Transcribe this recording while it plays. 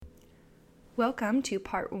Welcome to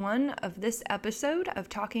part one of this episode of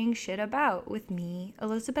Talking Shit About with me,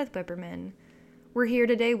 Elizabeth Wipperman. We're here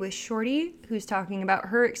today with Shorty, who's talking about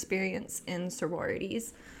her experience in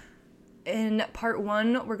sororities. In part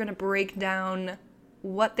one, we're going to break down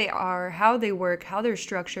what they are, how they work, how they're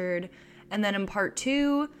structured, and then in part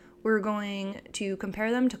two, we're going to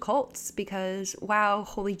compare them to cults because, wow,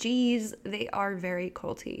 holy jeez, they are very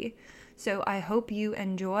culty. So I hope you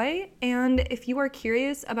enjoy, and if you are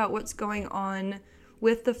curious about what's going on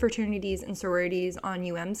with the fraternities and sororities on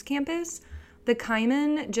UM's campus, the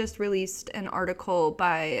Kaimin just released an article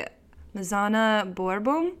by Mazana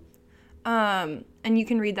Borbom, and you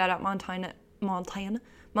can read that at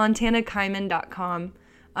montanakaimin.com.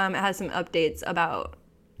 It has some updates about,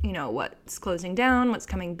 what's closing down, what's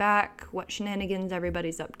coming back, what shenanigans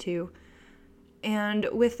everybody's up to. And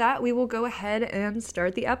with that, we will go ahead and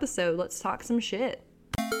start the episode. Let's talk some shit.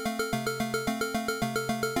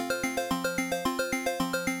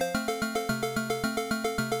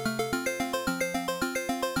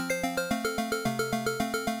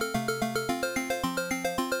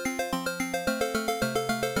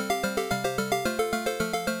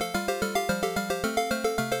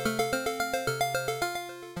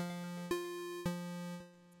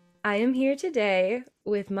 I am here today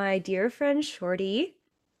with my dear friend Shorty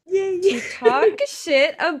to talk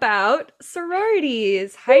shit about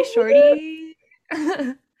sororities. Hi, Shorty.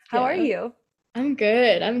 How are you? I'm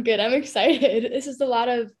good. I'm excited. This is a lot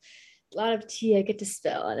of tea I get to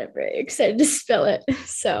spill, and I'm very excited to spill it.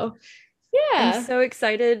 So, I'm yeah. so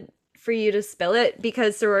excited for you to spill it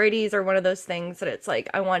because sororities are one of those things that it's like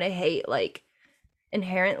I want to hate like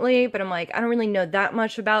inherently, but I'm like I don't really know that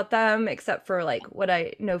much about them except for like what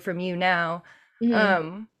I know from you now.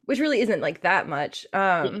 Mhm. Which really isn't like that much.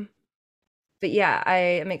 But yeah, I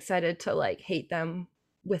am excited to like hate them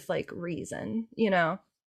with like reason, you know?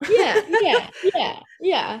 Yeah, yeah, yeah,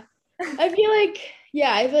 yeah. I feel like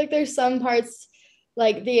there's some parts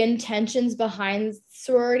like the intentions behind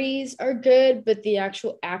sororities are good, but the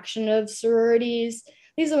actual action of sororities, at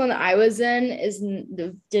least the one that I was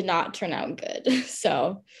in, did not turn out good.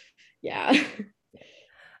 So, yeah.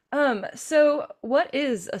 So what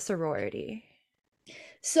is a sorority?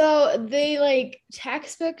 So the like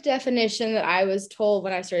textbook definition that I was told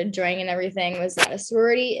when I started joining and everything was that a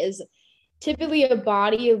sorority is typically a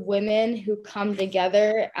body of women who come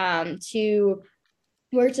together to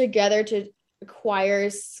work together to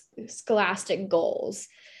acquire scholastic goals.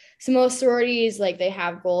 So most sororities, like they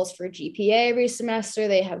have goals for GPA every semester,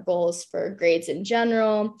 they have goals for grades in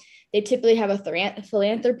general. They typically have a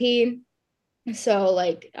philanthropy. So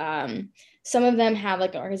some of them have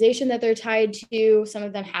like an organization that they're tied to. Some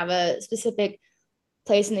of them have a specific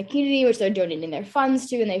place in the community which they're donating their funds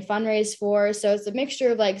to and they fundraise for. So it's a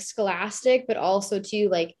mixture of like scholastic, but also to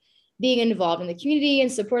like being involved in the community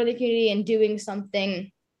and supporting the community and doing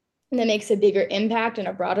something that makes a bigger impact and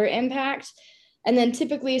a broader impact. And then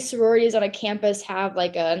typically sororities on a campus have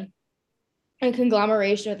like a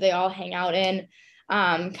conglomeration that they all hang out in,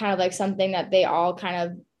 kind of like something that they all kind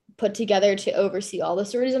of put together to oversee all the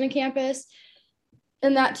sororities on a campus.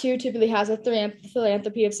 And that too typically has a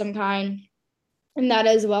philanthropy of some kind. And that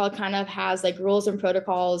as well kind of has like rules and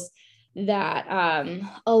protocols that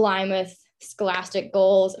align with scholastic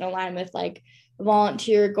goals and align with like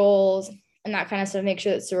volunteer goals and that kind of stuff. Make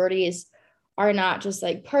sure that sororities are not just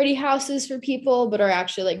like party houses for people, but are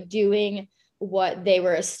actually like doing what they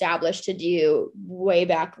were established to do way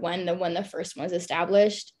back when the first one was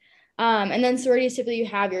established. And then sororities typically you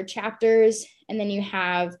have your chapters, and then you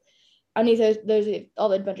have underneath those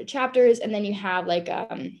all a bunch of chapters, and then you have like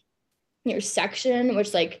your section,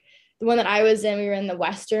 which like the one that I was in, we were in the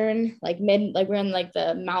western, we're in like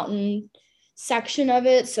the mountain section of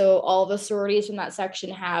it. So all the sororities from that section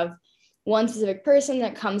have one specific person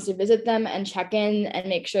that comes to visit them and check in and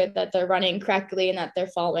make sure that they're running correctly and that they're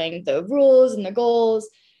following the rules and the goals,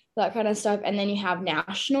 that kind of stuff. And then you have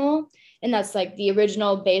national, and that's like the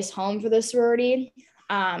original base home for the sorority.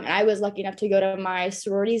 And I was lucky enough to go to my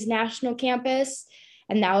sorority's national campus,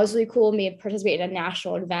 and that was really cool. Me participate in a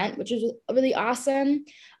national event, which is really awesome.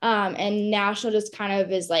 And national just kind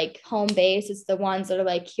of is like home base. It's the ones that are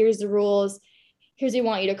like, here's the rules, here's what we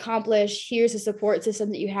want you to accomplish, here's the support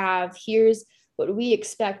system that you have, here's what we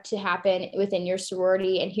expect to happen within your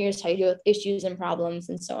sorority, and here's how you deal with issues and problems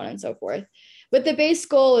and so on and so forth. But the base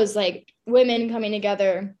goal is like women coming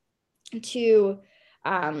together to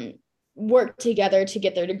work together to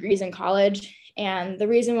get their degrees in college. And the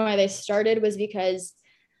reason why they started was because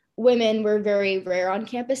women were very rare on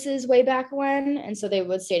campuses way back when. And so they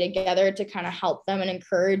would stay together to kind of help them and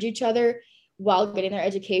encourage each other while getting their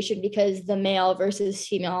education, because the male versus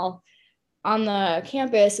female on the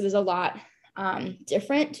campus, it was a lot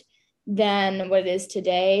different than what it is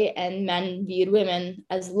today. And men viewed women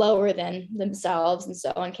as lower than themselves. And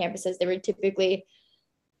so on campuses, they were typically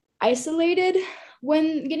isolated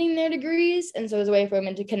when getting their degrees. And so it was a way for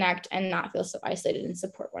women to connect and not feel so isolated and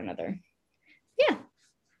support one another. Yeah,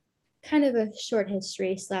 kind of a short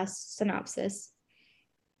history slash synopsis.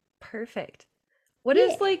 Perfect. What Yeah.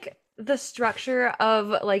 is like the structure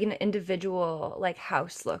of like an individual like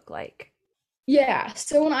house look like? Yeah.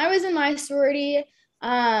 So when I was in my sorority,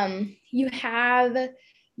 you have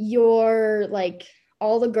your like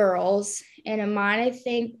all the girls, and in mine, I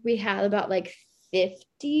think we had about like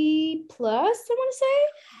 50 plus, I want to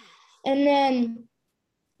say. And then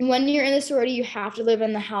when you're in the sorority, you have to live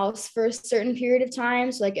in the house for a certain period of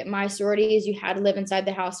time. So, like at my sororities, you had to live inside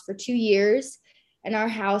the house for 2 years. And our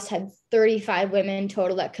house had 35 women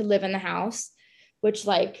total that could live in the house, which,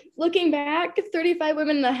 like, looking back, 35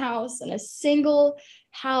 women in the house in a single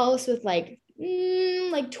house with like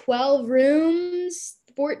 12 rooms,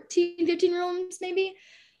 14, 15 rooms, maybe.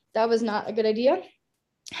 That was not a good idea.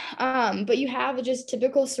 But you have just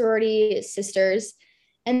typical sorority sisters,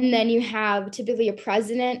 and then you have typically a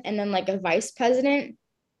president and then like a vice president,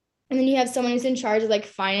 and then you have someone who's in charge of like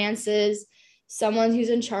finances, someone who's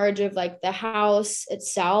in charge of like the house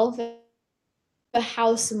itself, a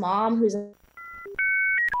house mom who's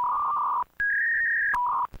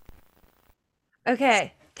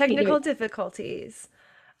Okay, technical difficulties.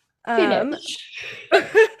 a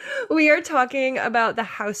We are talking about the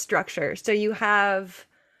house structure. So you have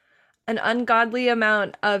an ungodly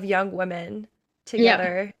amount of young women yep,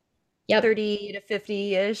 together, yep, 30 to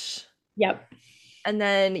 50-ish. yep. And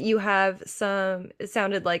then you have some, it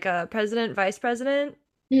sounded like a president, vice president.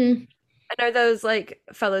 Mhm. And are those like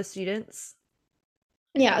fellow students?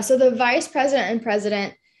 Yeah, so the vice president and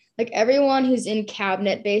president, like everyone who's in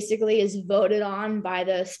cabinet basically is voted on by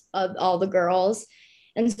the of all the girls.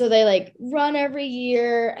 And so they like run every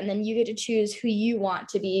year, and then you get to choose who you want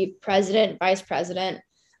to be president, vice president.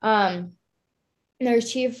 Um,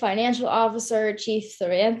 there's chief financial officer, chief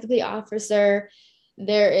philanthropy officer.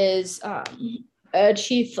 There is a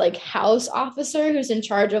chief like house officer who's in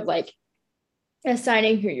charge of like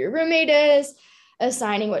assigning who your roommate is,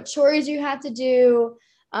 assigning what chores you have to do,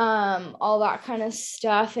 all that kind of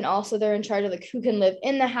stuff. And also they're in charge of like who can live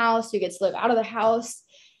in the house, who gets to live out of the house.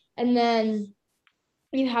 And then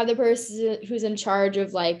you have the person who's in charge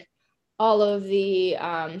of like all of the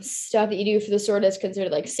stuff that you do for the sorority that's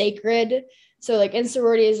considered like sacred. So like in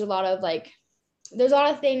sororities, there's a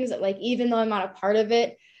lot of things that like even though I'm not a part of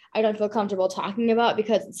it, I don't feel comfortable talking about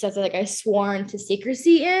because it's stuff that like I sworn to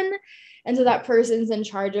secrecy in. And so that person's in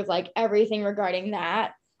charge of like everything regarding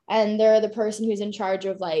that. And they're the person who's in charge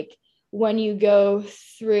of like when you go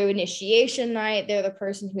through initiation night, they're the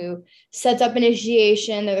person who sets up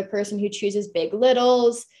initiation, they're the person who chooses big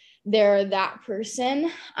littles, they're that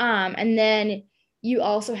person. And then you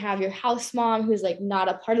also have your house mom who's like not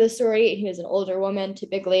a part of the sorority, who is an older woman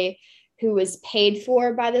typically who was paid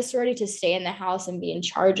for by the sorority to stay in the house and be in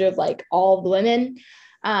charge of like all the women.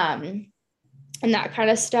 And that kind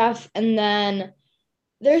of stuff. And then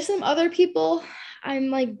there's some other people. I'm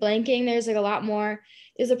like blanking. There's like a lot more.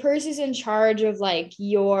 There's a person who's in charge of like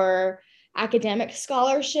your academic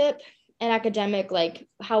scholarship and academic, like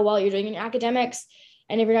how well you're doing in academics.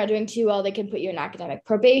 And if you're not doing too well, they can put you in academic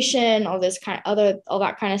probation, all this kind of all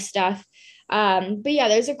that kind of stuff. But yeah,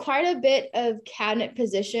 there's quite a bit of cabinet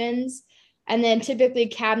positions. And then typically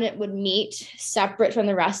cabinet would meet separate from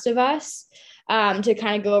the rest of us to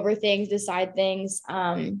kind of go over things, decide things.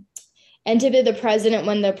 And typically the president,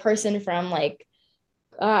 when the person from like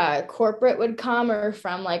corporate would come or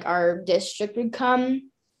from like our district would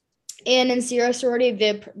come in Sierra sorority,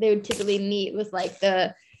 they would typically meet with like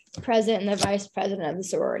the president and the vice president of the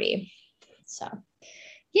sorority. So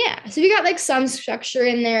yeah, so you got like some structure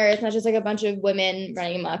in there. It's not just like a bunch of women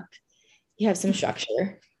running amok. You have some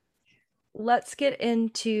structure. Let's get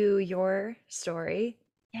into your story.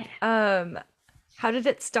 Yeah. How did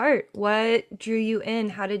it start? What drew you in?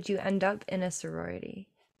 How did you end up in a sorority?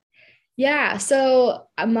 Yeah, so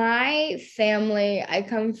my family, I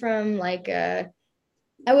come from like I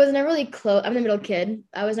was never really close. I'm the middle kid.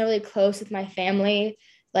 I was never really close with my family.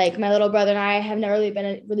 Like my little brother and I have never really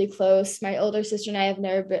been really close. My older sister and I have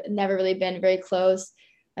never really been very close.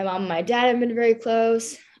 My mom and my dad have been very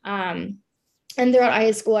close. And throughout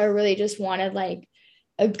high school, I really just wanted like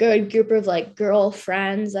a good group of like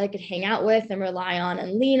girlfriends I could hang out with and rely on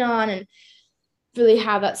and lean on and really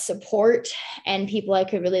have that support and people I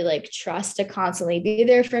could really like trust to constantly be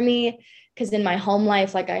there for me. Because in my home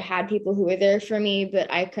life, like I had people who were there for me, but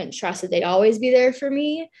I couldn't trust that they'd always be there for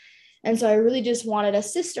me. And so I really just wanted a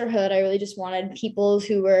sisterhood. I really just wanted people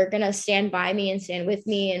who were going to stand by me and stand with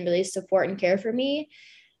me and really support and care for me.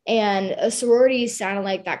 And a sorority sounded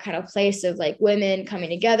like that kind of place of like women coming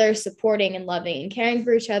together, supporting and loving and caring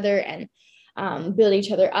for each other, and building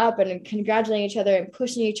each other up and congratulating each other and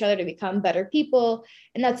pushing each other to become better people.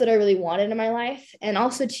 And that's what I really wanted in my life. And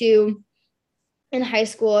also to in high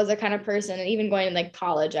school as a kind of person, and even going to like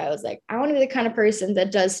college, I was like, I want to be the kind of person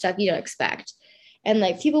that does stuff you don't expect. And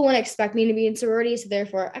like people wouldn't expect me to be in sorority. So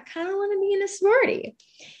therefore, I kind of want to be in a sorority.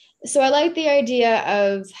 So I like the idea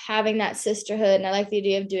of having that sisterhood, and I like the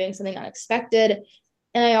idea of doing something unexpected.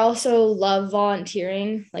 And I also love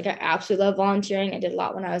volunteering. Like I absolutely love volunteering. I did a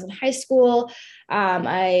lot when I was in high school.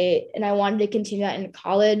 I wanted to continue that in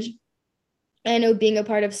college. And I know being a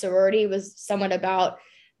part of sorority was somewhat about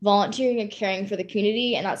volunteering and caring for the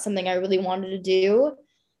community, and that's something I really wanted to do.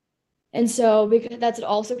 And so because that's what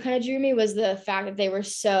also kind of drew me was the fact that they were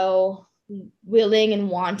so willing and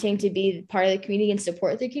wanting to be part of the community and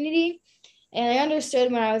support the community. And I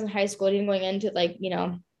understood when I was in high school, even going into like,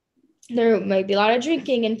 there might be a lot of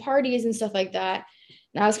drinking and parties and stuff like that.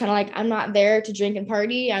 And I was kind of like, I'm not there to drink and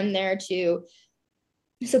party. I'm there to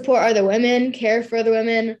support other women, care for other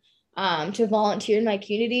women, to volunteer in my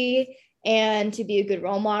community, and to be a good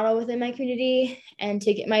role model within my community, and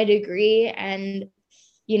to get my degree, and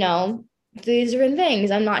these different things.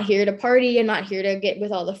 I'm not here to party. I'm not here to get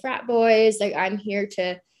with all the frat boys. Like I'm here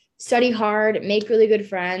to study hard, make really good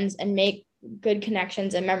friends, and make good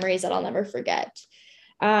connections and memories that I'll never forget.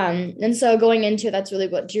 And so going into that's really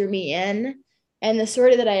what drew me in. And the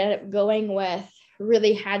sorority that I ended up going with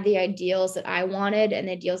really had the ideals that I wanted and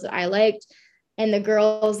the ideals that I liked. And the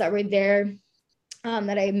girls that were there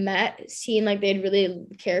that I met seemed like they'd really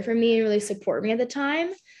care for me and really support me at the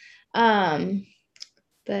time.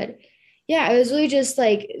 But yeah, it was really just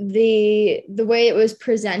like the way it was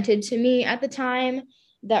presented to me at the time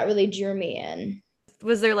that really drew me in.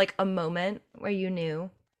 Was there like a moment where you knew?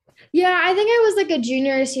 Yeah, I think I was like a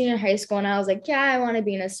junior or senior in high school, and I was like, yeah, I want to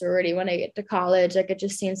be in a sorority when I get to college. Like it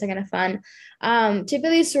just seems like kind of fun.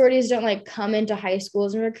 Typically sororities don't like come into high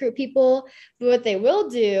schools and recruit people, but what they will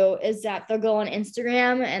do is that they'll go on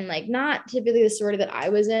Instagram, and like not typically the sorority that I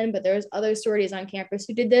was in, but there's other sororities on campus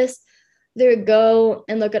who did this. They would go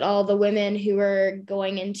and look at all the women who were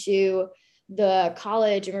going into the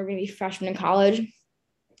college and were going to be freshmen in college,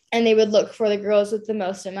 and they would look for the girls with the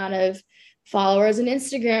most amount of followers on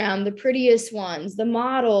Instagram, the prettiest ones, the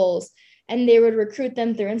models, and they would recruit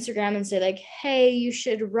them through Instagram and say like, hey, you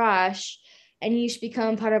should rush and you should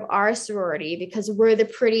become part of our sorority because we're the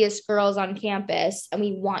prettiest girls on campus and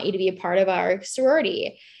we want you to be a part of our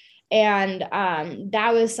sorority. And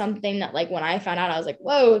that was something that like when I found out, I was like,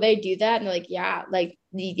 whoa, they do that. And they're like,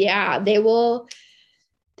 yeah, they will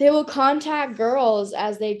contact girls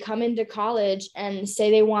as they come into college and say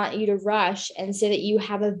they want you to rush and say that you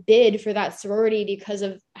have a bid for that sorority because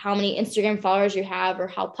of how many Instagram followers you have or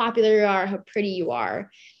how popular you are, how pretty you are.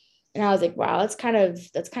 And I was like, wow, that's kind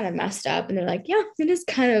of messed up. And they're like, yeah, it is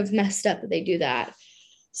kind of messed up that they do that.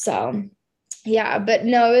 So yeah, but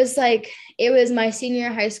no, it was my senior year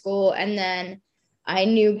of high school. And then I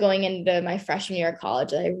knew going into my freshman year of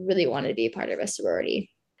college that I really wanted to be a part of a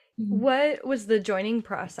sorority. What was the joining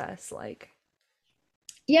process like?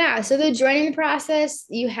 Yeah, so the joining process,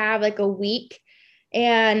 you have like a week,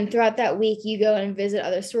 and throughout that week, you go and visit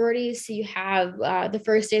other sororities. So you have the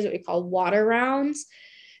first day is what we call water rounds.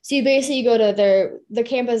 So you basically go to the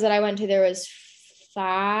campus that I went to. There was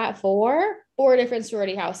four different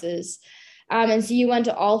sorority houses. And so you went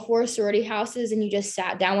to all four sorority houses and you just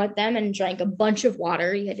sat down with them and drank a bunch of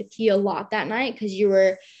water. You had to pee a lot that night because you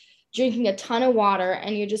were drinking a ton of water,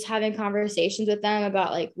 and you're just having conversations with them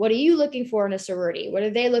about like, what are you looking for in a sorority? What are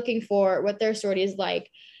they looking for? What their sorority is like,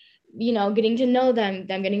 getting to know them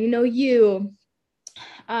getting to know you.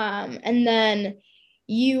 And then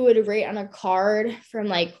you would rate on a card from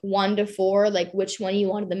like 1 to 4, like which one you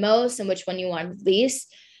wanted the most and which one you wanted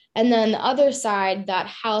least. And then the other side, that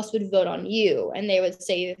house would vote on you, and they would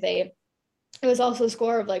say that it was also a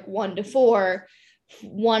score of like 1 to 4,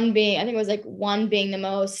 one being, I think it was like 1 being the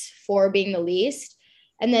most, 4 being the least.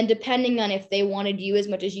 And then depending on if they wanted you as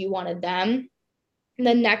much as you wanted them,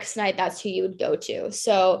 the next night, that's who you would go to.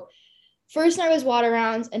 So first night was water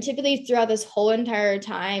rounds, and typically throughout this whole entire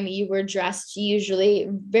time, you were dressed usually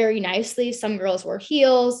very nicely. Some girls wore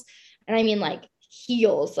heels, and I mean like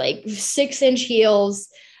heels, like 6-inch heels.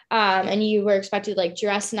 And you were expected to like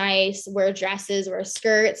dress nice, wear dresses, wear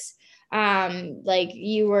skirts. Like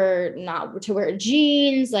you were not to wear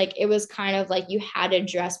jeans. Like it was kind of like you had to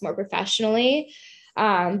dress more professionally,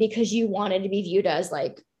 because you wanted to be viewed as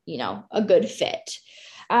like, a good fit.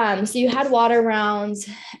 So you had water rounds,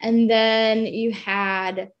 and then you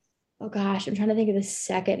had, oh gosh, I'm trying to think of the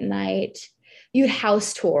second night. You had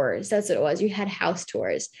house tours. That's what it was. You had house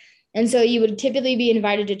tours. And so you would typically be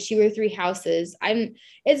invited to 2 or 3 houses.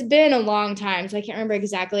 It's been a long time, so I can't remember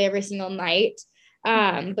exactly every single night.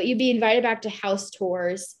 But you'd be invited back to house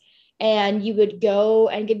tours, and you would go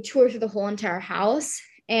and get a tour through the whole entire house.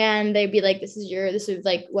 And they'd be like, this is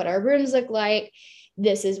like what our rooms look like.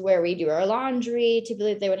 This is where we do our laundry.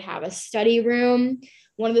 Typically, they would have a study room.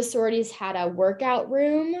 One of the sororities had a workout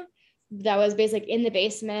room that was basically in the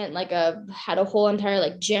basement, had a whole entire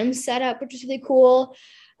like gym setup, which was really cool.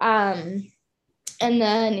 And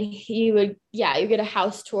then you get a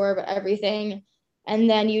house tour of everything. And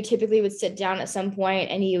then you typically would sit down at some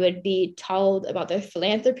point and you would be told about their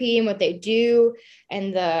philanthropy and what they do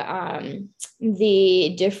and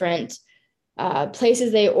the different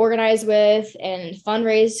places they organize with and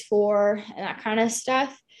fundraise for and that kind of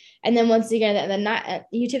stuff. And then once again,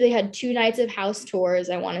 you typically had 2 nights of house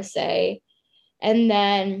tours, I want to say. And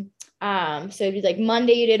then so it'd be like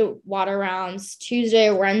Monday you did water rounds, Tuesday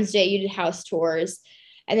or Wednesday you did house tours.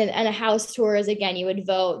 And then a house tours, again, you would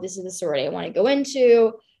vote, this is the sorority I want to go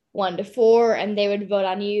into, 1 to 4, and they would vote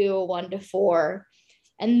on you 1 to 4.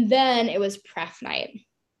 And then it was pref night.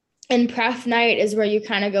 And pref night is where you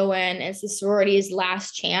kind of go in. It's the sorority's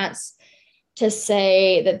last chance to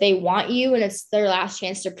say that they want you, and it's their last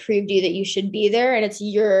chance to prove to you that you should be there. And it's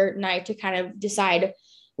your night to kind of decide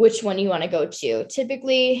which one you want to go to.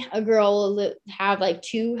 Typically, a girl will have like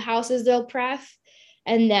 2 houses they'll pref.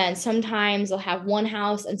 And then sometimes they'll have 1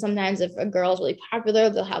 house. And sometimes if a girl is really popular,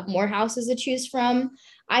 they'll have more houses to choose from.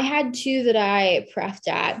 I had 2 that I prefed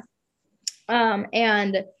at.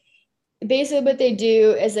 And basically what they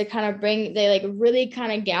do is they like really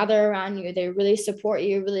kind of gather around you. They really support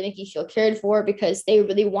you, really make you feel cared for because they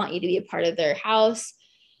really want you to be a part of their house.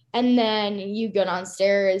 And then you go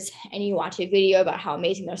downstairs and you watch a video about how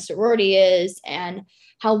amazing their sorority is and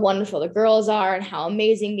how wonderful the girls are and how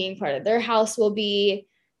amazing being part of their house will be.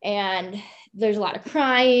 And there's a lot of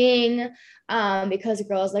crying because the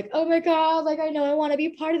girl's like, oh my God, like, I know I want to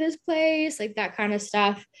be part of this place, like that kind of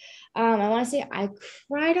stuff. I want to say I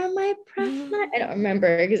cried on my pref night. I don't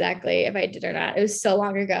remember exactly if I did or not. It was so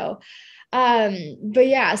long ago. But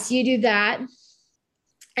yeah, so you do that.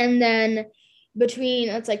 And then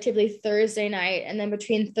that's like typically Thursday night. And then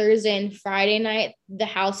between Thursday and Friday night, the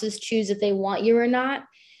houses choose if they want you or not.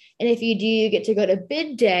 And if you do, you get to go to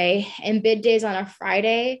bid day, and bid day is on a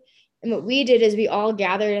Friday. And what we did is we all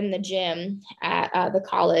gathered in the gym at the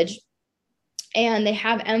college, and they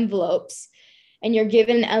have envelopes, and you're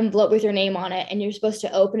given an envelope with your name on it, and you're supposed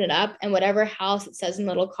to open it up, and whatever house it says in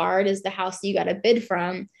the little card is the house that you got a bid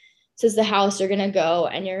from. So it's the house you're going to go,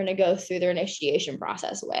 and you're going to go through their initiation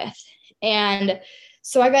process with. And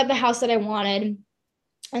so I got the house that I wanted.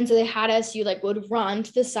 And so they had us, you like would run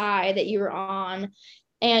to the side that you were on,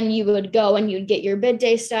 and you would go and you'd get your bid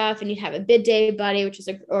day stuff, and you'd have a bid day buddy, which is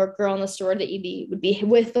a girl in the store that would be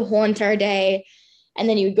with the whole entire day. And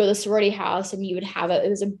then you would go to the sorority house and you would it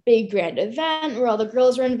was a big grand event where all the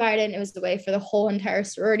girls were invited. And it was the way for the whole entire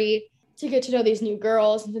sorority to get to know these new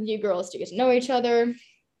girls and the new girls to get to know each other.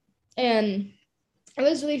 And it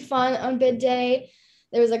was really fun on bid day.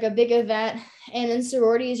 There was like a big event, and in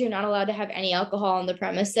sororities, you're not allowed to have any alcohol on the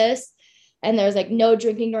premises. And there's like no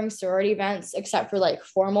drinking during sorority events except for like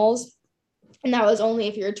formals. And that was only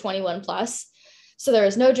if you're 21 plus. So there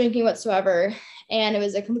was no drinking whatsoever. And it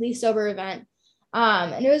was a completely sober event.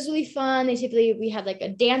 And it was really fun. We had like a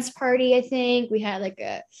dance party, I think. We had like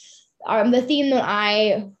the theme that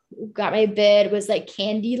I got my bid was like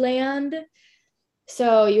Candyland.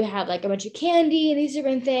 So you had like a bunch of candy and these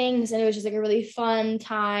different things. And it was just like a really fun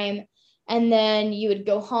time. And then you would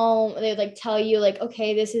go home. They would like tell you like,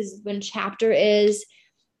 okay, this is when chapter is.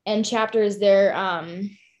 And chapter is their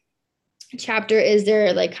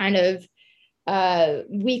like kind of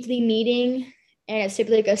weekly meeting. And it's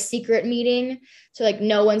typically like a secret meeting. So like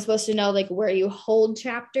no one's supposed to know like where you hold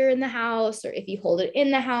chapter in the house or if you hold it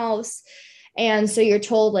in the house. And so you're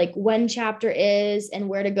told like when chapter is and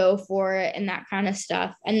where to go for it and that kind of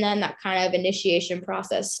stuff. And then that kind of initiation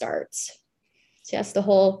process starts. So that's the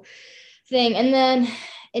whole thing. And then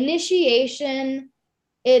initiation,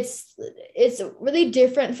 it's really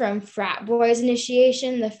different from frat boys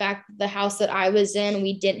initiation. The fact that the house that I was in,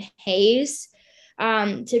 we didn't haze.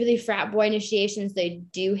 Typically frat boy initiations, they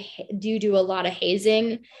do a lot of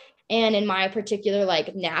hazing. And in my particular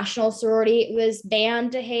like national sorority, it was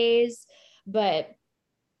banned to haze. But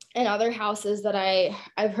in other houses that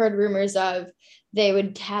I've heard rumors of, they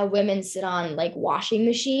would have women sit on like washing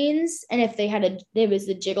machines. And if it was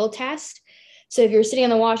a jiggle test. So if you're sitting on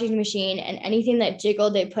the washing machine and anything that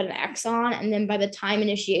jiggled, they put an X on. And then by the time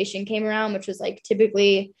initiation came around, which was like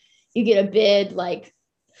typically you get a bid like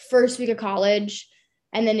first week of college,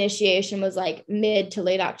 and the initiation was like mid to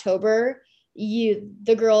late October,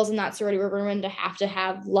 the girls in that sorority were going to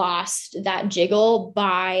have lost that jiggle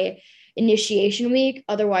by initiation week.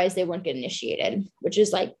 Otherwise, they wouldn't get initiated, which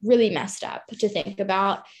is like really messed up to think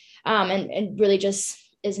about, and really just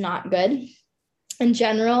is not good in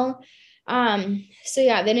general. So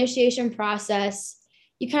yeah, the initiation process,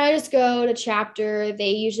 you kind of just go to chapter.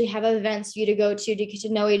 They usually have events for you to go to get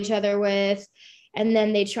to know each other with. And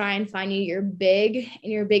then they try and find you your big,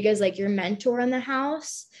 and your big is like your mentor in the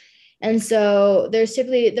house. And so there's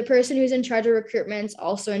typically the person who's in charge of recruitment's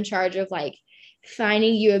also in charge of like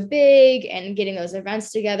finding you a big and getting those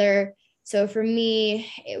events together. So for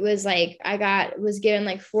me, it was like was given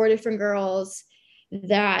like 4 different girls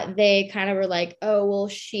that they kind of were like, oh, well,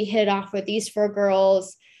 she hit off with these 4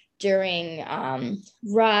 girls during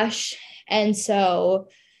Rush. And so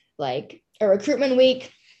like a recruitment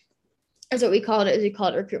week is what we called it. We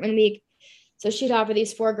called it recruitment week. So she'd offer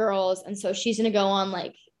these 4 girls. And so she's going to go on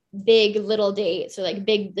like big little dates, or like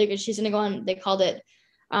she's going to go on, they called it,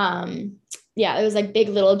 it was like big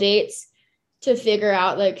little dates to figure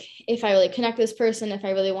out like if I really connect with this person, if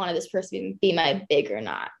I really wanted this person to be my big or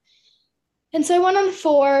not. And so I went on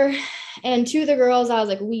 4, and 2 of the girls, I was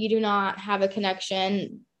like, we do not have a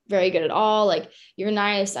connection very good at all. Like, you're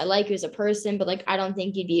nice. I like you as a person, but like, I don't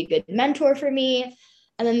think you'd be a good mentor for me.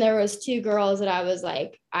 And then there was 2 girls that I was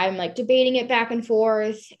like, I'm like debating it back and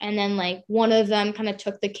forth. And then like one of them kind of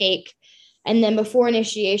took the cake. And then before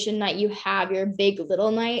initiation night, you have your big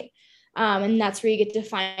little night. And that's where you get to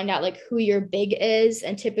find out like who your big is.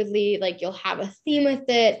 And typically like you'll have a theme with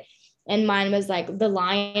it. And mine was like the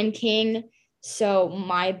Lion King. So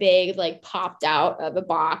my big like popped out of a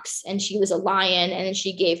box, and she was a lion, and then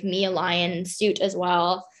she gave me a lion suit as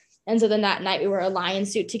well. And so then that night we wore a lion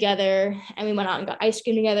suit together, and we went out and got ice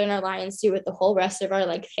cream together in our lion suit with the whole rest of our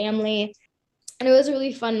like family. And it was a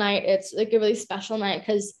really fun night. It's like a really special night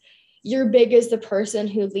because your big is the person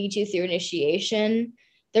who leads you through initiation.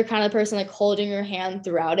 They're kind of the person like holding your hand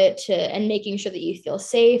throughout it and making sure that you feel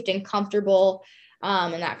safe and comfortable,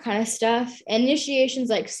 and that kind of stuff. And initiation's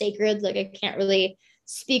like sacred. Like, I can't really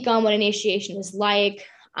speak on what initiation is like.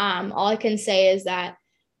 All I can say is that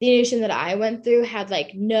the initiation that I went through had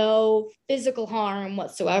like no physical harm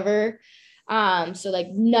whatsoever. So like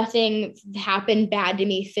nothing happened bad to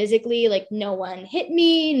me physically. Like no one hit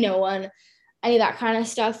me, no one, any of that kind of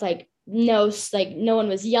stuff. Like no one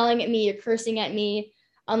was yelling at me or cursing at me,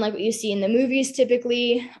 unlike what you see in the movies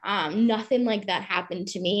typically. Nothing like that happened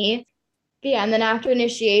to me. But yeah, and then after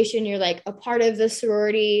initiation, you're like a part of the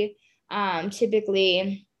sorority.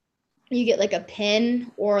 Typically you get like a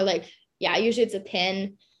pin, or like, yeah, usually it's a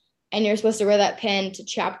pin, and you're supposed to wear that pin to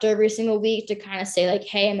chapter every single week to kind of say like,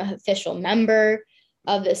 hey, I'm an official member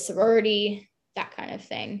of this sorority, that kind of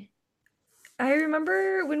thing. I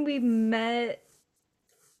remember when we met,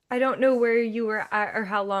 I don't know where you were at or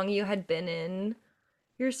how long you had been in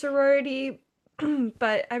your sorority,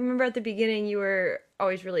 but I remember at the beginning you were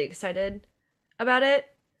always really excited about it,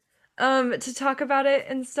 to talk about it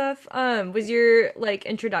and stuff. Was your like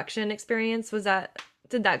introduction experience,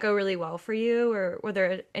 did that go really well for you, or were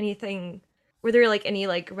there like any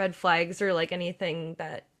like red flags or like anything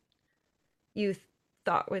that you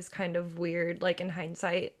thought was kind of weird like in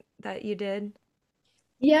hindsight that you did?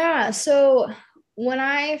 Yeah. So when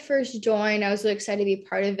I first joined, I was really excited to be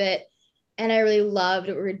part of it, and I really loved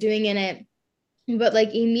what we were doing in it. But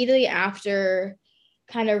like immediately after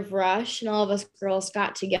kind of Rush and all of us girls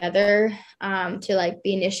got together, to like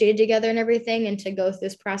be initiated together and everything, and to go through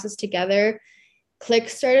this process together,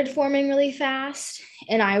 cliques started forming really fast.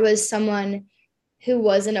 And I was someone who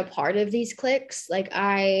wasn't a part of these cliques.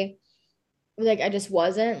 I just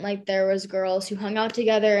wasn't. Like, there was girls who hung out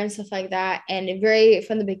together and stuff like that. And very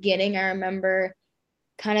from the beginning, I remember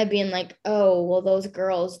kind of being like, oh, well, those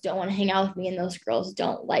girls don't want to hang out with me, and those girls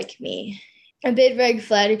don't like me. A big red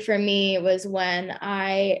flag for me was when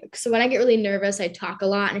I get really nervous, I talk a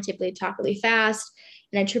lot, and I typically talk really fast,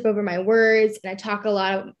 and I trip over my words, and I talk a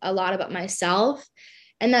lot about myself.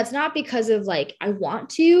 And that's not because of like I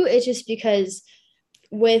want to, it's just because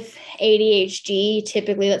with ADHD,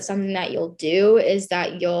 typically that's something that you'll do, is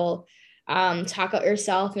that you'll talk about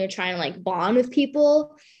yourself, and you're trying to like bond with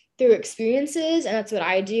people through experiences. And that's what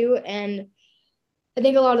I do. And I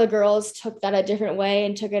think a lot of the girls took that a different way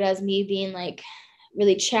and took it as me being like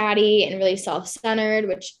really chatty and really self-centered,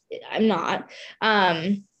 which I'm not.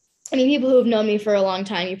 I mean, people who have known me for a long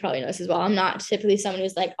time, you probably know this as well. I'm not typically someone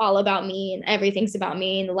who's like all about me and everything's about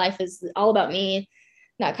me and the life is all about me,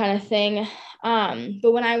 that kind of thing.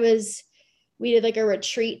 But when we did like a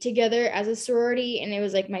retreat together as a sorority, and it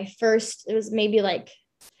was like it was maybe like,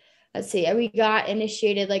 let's see, we got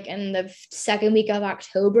initiated like in the second week of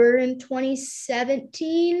October in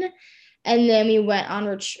 2017. And then we went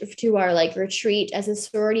on to our like retreat as a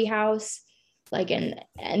sorority house, like in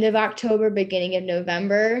end of October, beginning of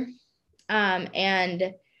November.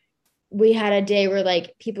 And we had a day where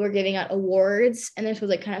like people were giving out awards, and this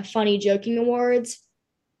was like kind of funny, joking awards.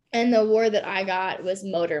 And the award that I got was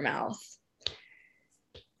Motor Mouth.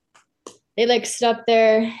 They like stood up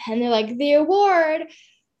there and they're like, the award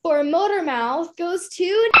for Motor Mouth goes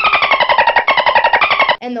to,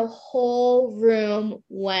 and the whole room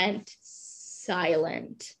went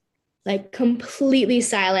silent, like completely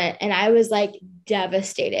silent. And I was like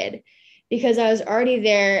devastated because I was already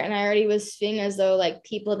there and I already was feeling as though like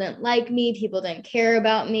people didn't like me, people didn't care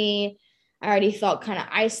about me. I already felt kind of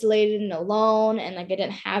isolated and alone, and like I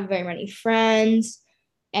didn't have very many friends.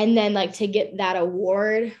 And then like to get that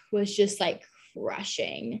award was just like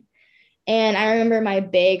crushing. And I remember my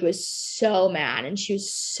big was so mad and she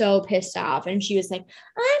was so pissed off. And she was like,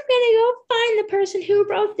 I'm going to go find the person who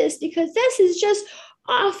wrote this because this is just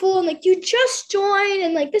awful. And like, you just joined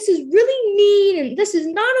and like, this is really mean and this is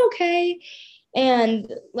not okay. And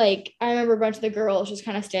like, I remember a bunch of the girls just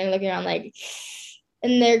kind of standing looking around like,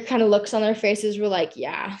 and their kind of looks on their faces were like,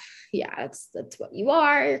 yeah, that's what you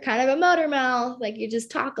are. You're kind of a motor mouth. Like you just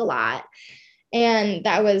talk a lot. And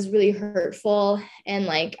that was really hurtful. And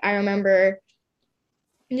like, I remember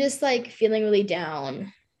just like feeling really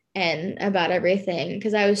down and about everything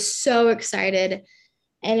because I was so excited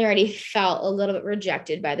and already felt a little bit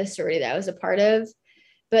rejected by the sorority that I was a part of.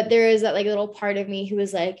 But there is that like little part of me who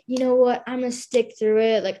was like, you know what, I'm gonna stick through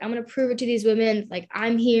it. Like I'm gonna prove it to these women. Like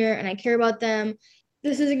I'm here and I care about them.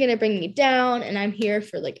 This isn't gonna bring me down, and I'm here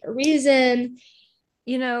for like a reason.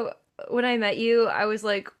 You know, when I met you, I was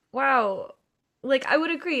like, wow, like I would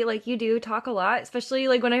agree, like you do talk a lot, especially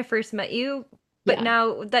like when I first met you. But Yeah.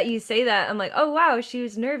 now that you say that, I'm like, oh wow, she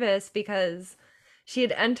was nervous because she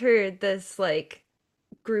had entered this like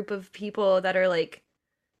group of people that are like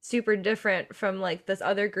super different from like this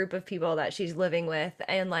other group of people that she's living with.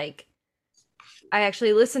 And like I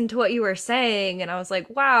actually listened to what you were saying and I was like,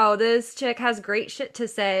 wow, this chick has great shit to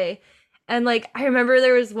say. And like I remember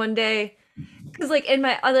there was one day because like in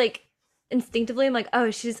my I, like instinctively I'm like, oh,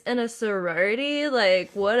 she's in a sorority,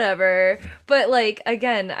 like whatever. But like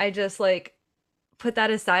again, I just like put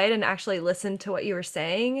that aside and actually listened to what you were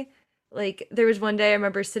saying. Like there was one day I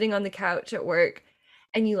remember sitting on the couch at work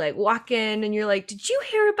and you like walk in and you're like, did you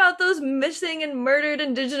hear about those missing and murdered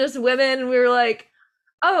indigenous women? And we were like,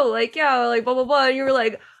 oh, like yeah, like blah blah blah. And you were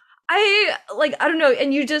like, I don't know.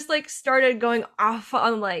 And you just like started going off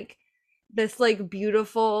on like this like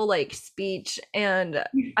beautiful like speech. And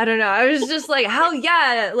I don't know, I was just like, hell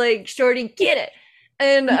yeah, like shorty, get it.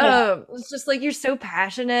 And Yeah. it's just like you're so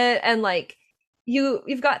passionate and like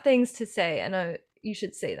you've got things to say and you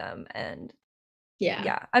should say them. And Yeah.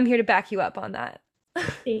 yeah, I'm here to back you up on that.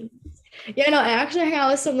 Thanks. Yeah, no, I actually hung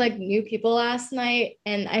out with some like new people last night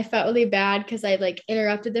and I felt really bad because I like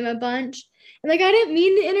interrupted them a bunch. And like I didn't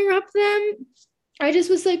mean to interrupt them. I just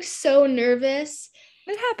was like so nervous.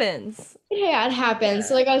 It happens. Yeah, it happened.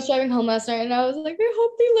 So like I was driving home last night and I was like, I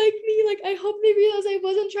hope they like me. Like I hope they realize I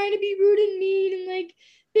wasn't trying to be rude and mean and like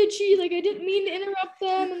bitchy. Like I didn't mean to interrupt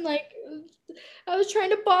them and like I was trying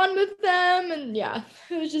to bond with them. And yeah,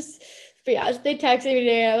 it was just, but yeah, they texted me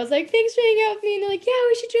today and I was like, thanks for hanging out with me. And they're like, yeah,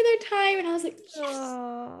 we should do their time. And I was like, yes.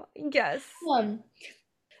 Oh, yes. Um,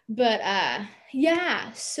 but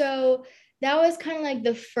yeah, so that was kind of like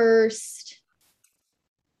the first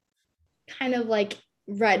kind of like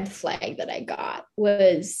red flag that I got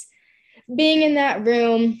was being in that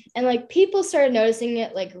room, and like people started noticing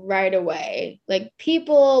it like right away. Like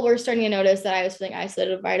people were starting to notice that I was feeling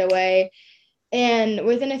isolated right away. And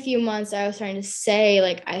within a few months, I was starting to say,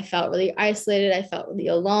 like, I felt really isolated. I felt really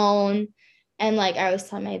alone. And like, I was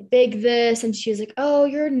telling my big this, and she was like, oh,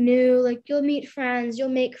 you're new. Like, you'll meet friends, you'll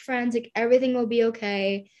make friends. Like, everything will be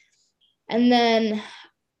okay. And then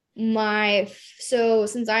so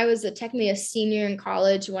since I was technically a senior in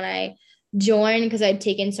college when I joined, because I'd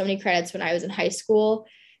taken so many credits when I was in high school,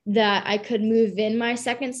 that I could move in my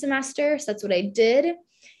second semester. So that's what I did.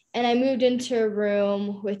 And I moved into a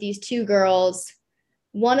room with these two girls,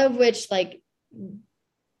 one of which like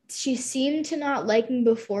she seemed to not like me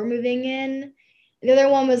before moving in. The other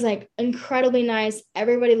one was like incredibly nice.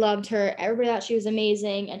 Everybody loved her. Everybody thought she was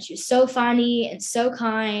amazing. And she was so funny and so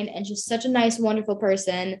kind and just such a nice, wonderful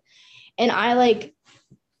person. And I like,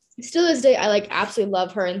 still to this day, I like absolutely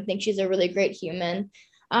love her and think she's a really great human.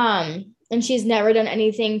 And she's never done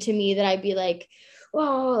anything to me that I'd be like,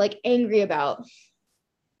 oh, like angry about.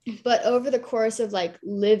 But over the course of like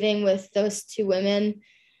living with those two women,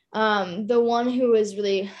 the one who was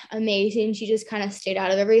really amazing, she just kind of stayed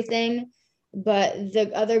out of everything. But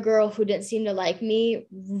the other girl who didn't seem to like me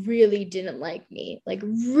really didn't like me, like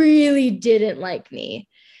really didn't like me.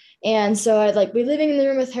 And so I'd like be living in the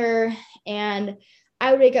room with her, and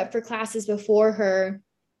I would wake up for classes before her.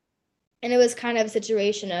 And it was kind of a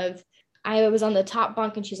situation of I was on the top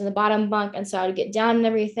bunk and she's on the bottom bunk. And so I would get down and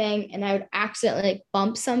everything, and I would accidentally like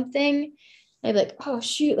bump something. I'd be like, oh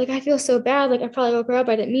shoot, like I feel so bad. Like I probably woke her up.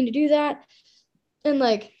 I didn't mean to do that. And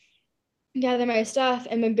like gather my stuff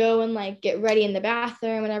and then go and like get ready in the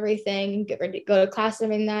bathroom and everything, and get ready to go to class and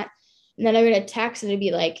everything that. And then I would get a text and it'd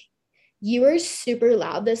be like, you were super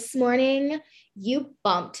loud this morning. You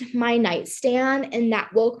bumped my nightstand and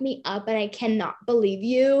that woke me up, and I cannot believe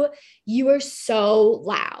you. You were so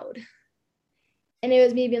loud. And it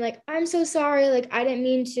was me being like, I'm so sorry. Like, I didn't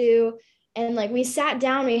mean to. And like, we sat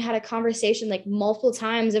down, we had a conversation like multiple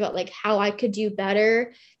times about like how I could do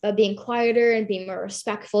better, about being quieter and being more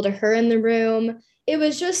respectful to her in the room. It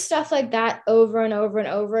was just stuff like that over and over and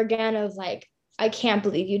over again of like, I can't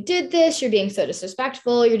believe you did this. You're being so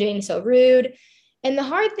disrespectful. You're being so rude. And the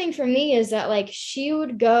hard thing for me is that like she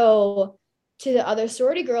would go to the other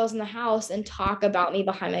sorority girls in the house and talk about me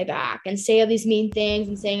behind my back and say all these mean things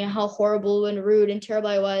and saying how horrible and rude and terrible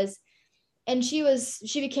I was. And she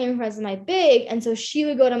became friends with my big. And so she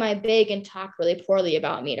would go to my big and talk really poorly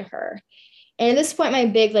about me to her. And at this point, my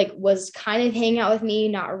big like was kind of hanging out with me,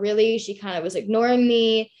 not really. She kind of was ignoring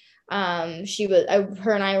me. Her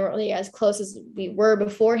and I weren't really as close as we were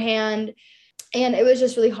beforehand. And it was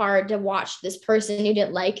just really hard to watch this person who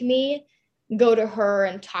didn't like me go to her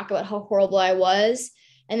and talk about how horrible I was.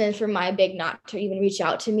 And then for my big not to even reach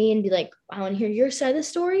out to me and be like, I want to hear your side of the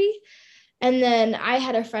story. And then I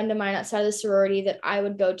had a friend of mine outside of the sorority that I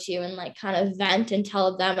would go to and like kind of vent and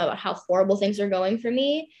tell them about how horrible things are going for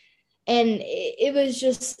me. And it was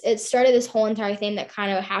just, it started this whole entire thing that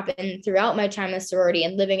kind of happened throughout my time in the sorority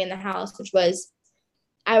and living in the house, which was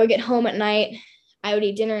I would get home at night, I would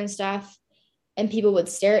eat dinner and stuff, and people would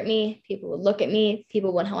stare at me, people would look at me,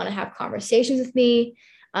 people would want to have conversations with me.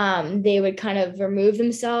 They would kind of remove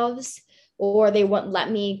themselves, or they wouldn't let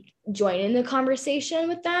me join in the conversation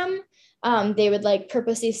with them. They would like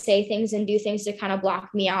purposely say things and do things to kind of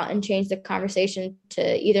block me out and change the conversation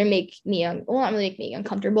to either make me, well, not really make me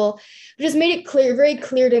uncomfortable, but just made it clear, very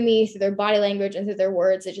clear to me through their body language and through their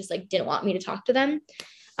words. They just like didn't want me to talk to them.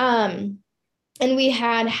 And we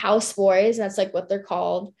had house boys, that's like what they're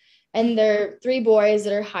called. And they're three boys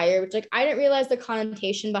that are hired, which like I didn't realize the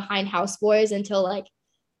connotation behind house boys until like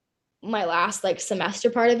my last like semester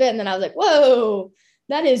part of it. And then I was like, whoa,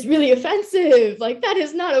 that is really offensive. Like that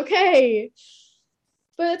is not okay.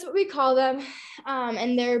 But that's what we call them.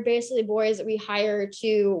 And they're basically boys that we hire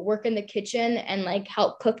to work in the kitchen and like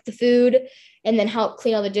help cook the food and then help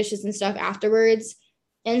clean all the dishes and stuff afterwards.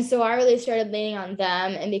 And so I really started leaning on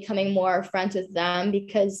them and becoming more friends with them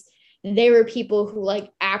because they were people who like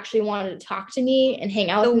actually wanted to talk to me and hang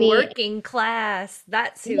out The with me. working class.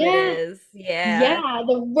 That's who it Yeah. is. Yeah. Yeah,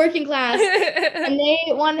 the working class. And they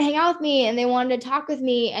wanted to hang out with me and they wanted to talk with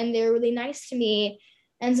me and they were really nice to me.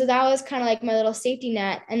 And so that was kind of like my little safety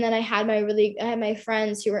net. And then I had my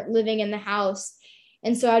friends who weren't living in the house.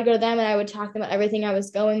 And so I'd go to them and I would talk to them about everything I was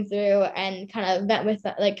going through and kind of vent with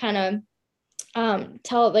like kind of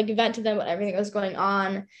tell like vent to them about everything that was going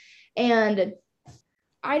on. And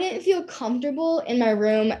I didn't feel comfortable in my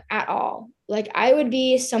room at all. Like I would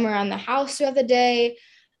be somewhere on the house throughout the day.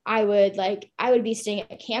 I would be staying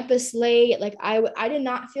at campus late. Like I did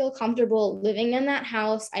not feel comfortable living in that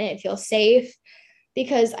house. I didn't feel safe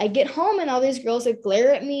because I get home and all these girls would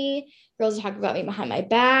glare at me. Girls would talk about me behind my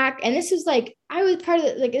back. And this was like I was part of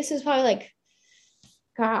it. Like this is probably like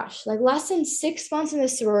gosh, like less than 6 months in the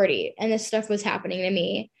sorority, and this stuff was happening to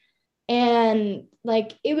me. And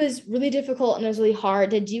like it was really difficult and it was really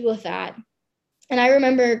hard to deal with that. And I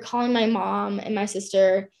remember calling my mom and my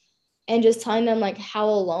sister and just telling them like how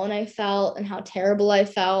alone I felt and how terrible I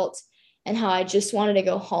felt and how I just wanted to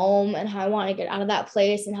go home and how I wanted to get out of that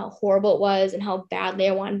place and how horrible it was and how badly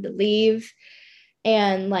I wanted to leave.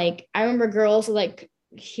 And like I remember girls would like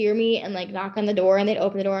hear me and like knock on the door and they'd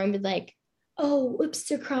open the door and be like, oh, whoops,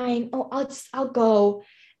 they're crying. Oh, I'll go.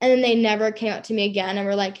 And then they never came up to me again and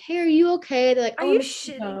were like, hey, are you okay? They're like, Are oh, you I'm just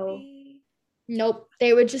shitting gonna go. me? Nope.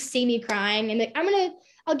 They would just see me crying and like,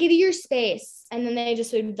 I'll give you your space. And then they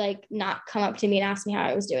just would like not come up to me and ask me how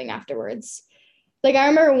I was doing afterwards. Like I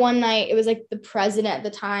remember one night, it was like the president at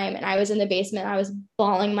the time, and I was in the basement. I was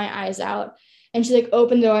bawling my eyes out. And she like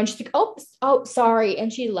opened the door and she's like, oh, sorry.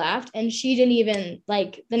 And she left. And she didn't even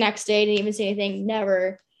like the next day, didn't even say anything,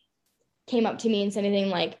 never came up to me and said anything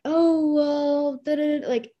like, oh, well, da-da-da,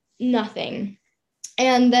 like nothing.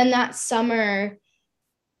 And then that summer,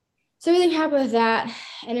 so everything happened with that.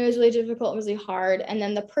 And it was really difficult, really hard. And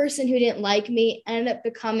then the person who didn't like me ended up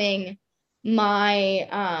becoming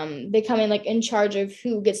becoming like in charge of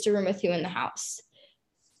who gets to room with who in the house.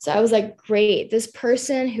 So I was like, great, this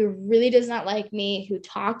person who really does not like me, who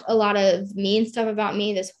talked a lot of mean stuff about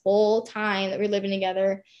me this whole time that we're living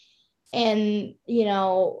together, and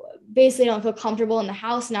basically don't feel comfortable in the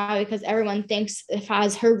house now because everyone thinks it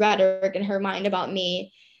has her rhetoric in her mind about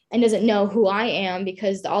me and doesn't know who I am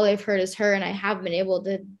because all I've heard is her, and I haven't been able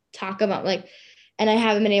to talk about and I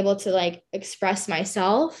haven't been able to like express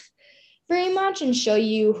myself very much and show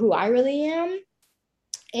you who I really am.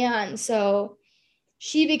 And so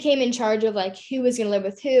she became in charge of like who was going to live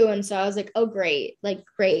with who. And so I was like, oh, great.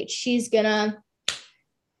 She's going to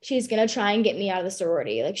try and get me out of the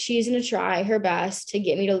sorority. Like she's going to try her best to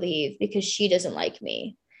get me to leave because she doesn't like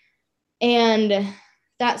me. And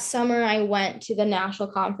that summer I went to the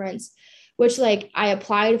national conference, which like I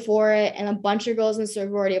applied for it and a bunch of girls in the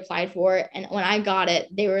sorority applied for it. And when I got it,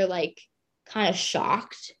 they were like kind of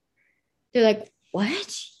shocked. They're like,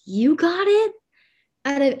 what? You got it?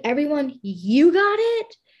 Out of everyone, you got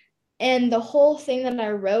it? And the whole thing that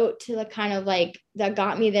I wrote to kind of like that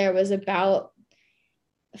got me there was about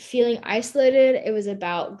feeling isolated. It was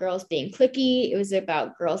about girls being cliquey. It was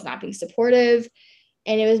about girls not being supportive.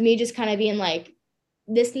 And it was me just kind of being like,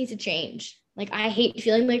 this needs to change. Like, I hate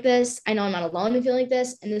feeling like this. I know I'm not alone in feeling like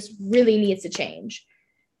this, and this really needs to change.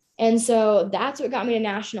 And so that's what got me to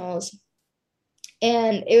nationals.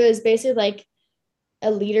 And it was basically like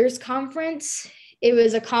a leaders conference. It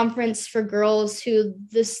was a conference for girls who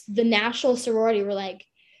the national sorority were like,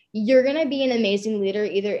 you're going to be an amazing leader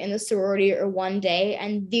either in the sorority or one day.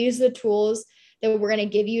 And these are the tools that we're going to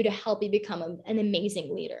give you to help you become an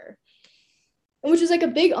amazing leader. Which was like a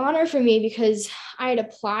big honor for me because I had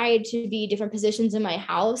applied to be different positions in my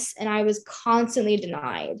house and I was constantly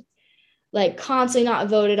denied. Like constantly not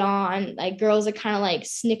voted on. Like girls that kind of like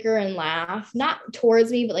snicker and laugh, not towards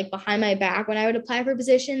me, but like behind my back when I would apply for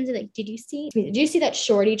positions. And like, did you see that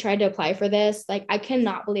Shorty tried to apply for this? Like, I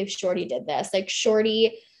cannot believe Shorty did this. Like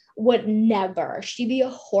Shorty would never, she'd be a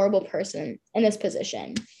horrible person in this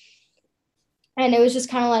position. And it was just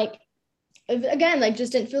kind of like, again, like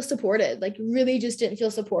just didn't feel supported, like really just didn't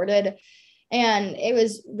feel supported. And it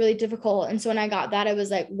was really difficult. And so when I got that, it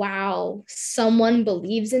was like, wow, someone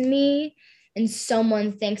believes in me and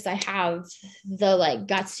someone thinks I have the like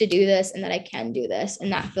guts to do this and that I can do this.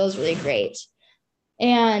 And that feels really great.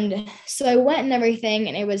 And so I went and everything,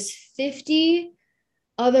 and it was 50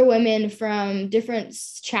 other women from different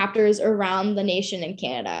chapters around the nation in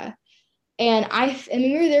Canada. And I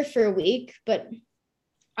mean, we were there for a week, but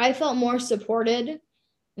I felt more supported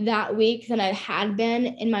that week than I had been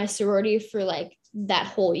in my sorority for like that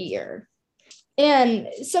whole year. And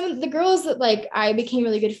some of the girls that like I became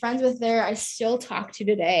really good friends with there, I still talk to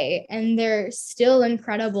today, and they're still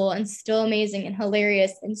incredible and still amazing and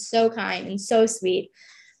hilarious and so kind and so sweet.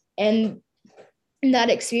 And that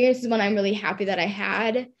experience is one I'm really happy that I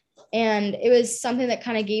had. And it was something that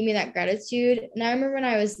kind of gave me that gratitude. And I remember when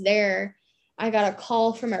I was there, I got a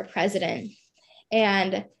call from our president,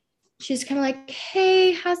 and she's kind of like,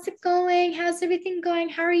 hey, how's it going? How's everything going?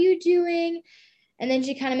 How are you doing? And then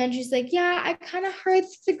she kind of mentioned, she's like, yeah, I kind of heard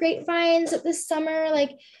the grapevines that this summer, like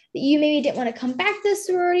that you maybe didn't want to come back to the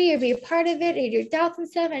sorority or be a part of it or your doubts and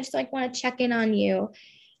stuff. And I just like want to check in on you.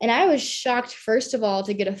 And I was shocked, first of all,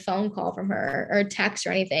 to get a phone call from her or a text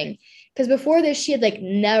or anything. Because before this, she had like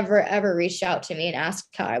never, ever reached out to me and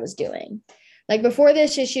asked how I was doing. Like before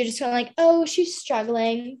this, she was just kind of like, oh, she's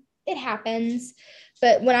struggling. It happens.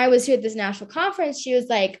 But when I was here at this national conference, she was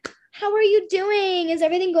like, how are you doing? Is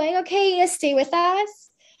everything going okay? You stay with us?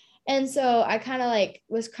 And so I kind of like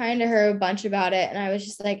was crying to her a bunch about it. And I was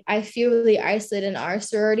just like, I feel really isolated in our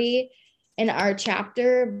sorority, in our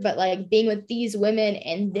chapter, but like being with these women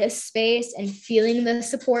in this space and feeling the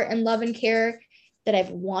support and love and care that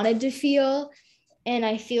I've wanted to feel. And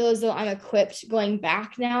I feel as though I'm equipped going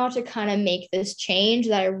back now to kind of make this change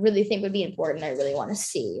that I really think would be important. I really want to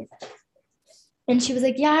see. And she was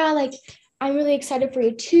like, yeah, like, I'm really excited for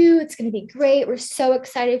you too. It's going to be great. We're so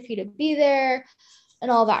excited for you to be there and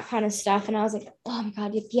all that kind of stuff. And I was like, oh my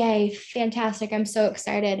God, yay, fantastic. I'm so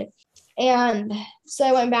excited. And so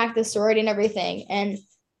I went back to sorority and everything. And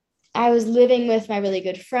I was living with my really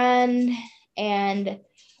good friend, and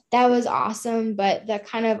that was awesome. But that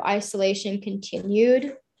kind of isolation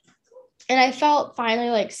continued. And I felt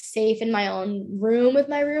finally like safe in my own room with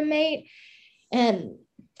my roommate. And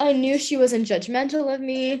I knew she wasn't judgmental of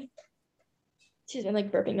me. She's been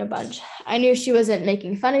like burping a bunch. I knew she wasn't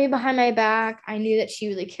making fun of me behind my back. I knew that she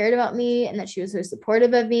really cared about me and that she was so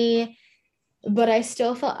supportive of me. But I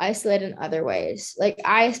still felt isolated in other ways. Like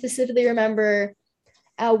I specifically remember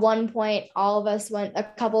at one point, a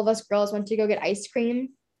couple of us girls went to go get ice cream.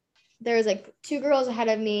 There was like two girls ahead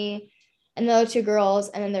of me and the other two girls,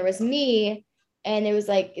 and then there was me. And it was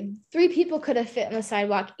like 3 people could have fit on the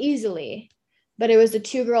sidewalk easily, but it was the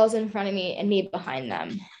two girls in front of me and me behind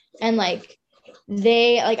them. And like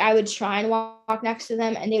I would try and walk next to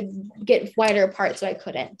them and they'd get wider apart, so I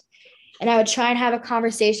couldn't. And I would try and have a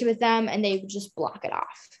conversation with them and they would just block it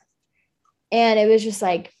off. And it was just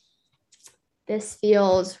like, this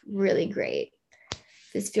feels really great.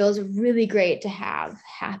 This feels really great to have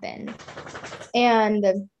happen. And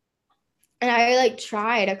I like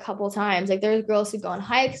tried a couple times. Like there's girls who go on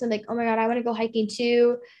hikes. I'm like, oh my God, I want to go hiking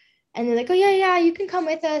too. And they're like, oh yeah, you can come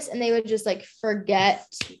with us. And they would just like forget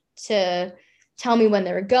to tell me when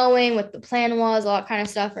they were going, what the plan was, all that kind of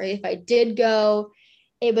stuff. Or if I did go,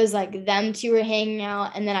 it was like them two were hanging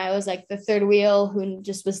out. And then I was like the third wheel who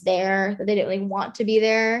just was there, that they didn't really want to be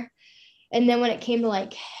there. And then when it came to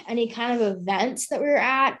like any kind of events that we were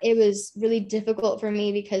at, it was really difficult for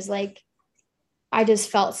me because like I just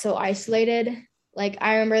felt so isolated. Like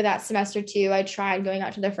I remember that semester too, I tried going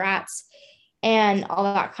out to the frats and all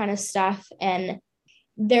that kind of stuff. And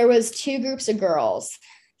there was 2 groups of girls.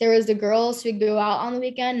 There was the girls who go out on the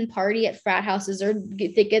weekend and party at frat houses, or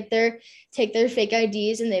take their fake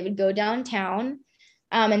IDs and they would go downtown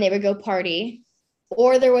and they would go party.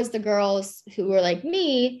 Or there was the girls who were like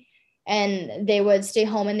me and they would stay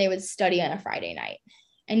home and they would study on a Friday night.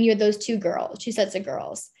 And you had those 2 sets of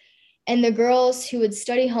girls. And the girls who would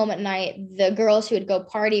study home at night, the girls who would go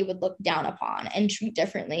party would look down upon and treat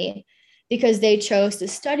differently because they chose to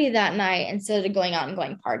study that night instead of going out and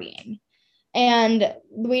going partying. And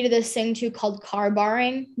we did this thing too called car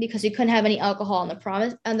barring because we couldn't have any alcohol on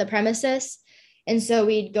the premises. And so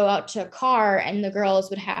we'd go out to a car and the girls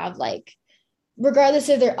would have like, regardless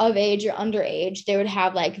if they're of age or underage, they would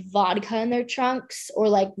have like vodka in their trunks or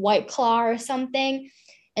like White Claw or something.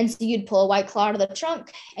 And so you'd pull a White Claw out of the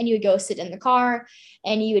trunk and you would go sit in the car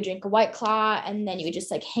and you would drink a White Claw and then you would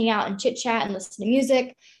just like hang out and chit chat and listen to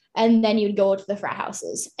music. And then you would go to the frat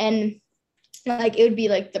houses. And like it would be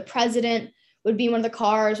like the president would be in one of the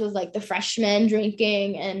cars with like the freshmen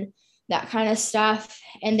drinking and that kind of stuff.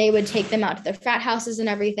 And they would take them out to the frat houses and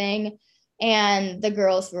everything. And the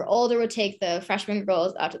girls who were older would take the freshman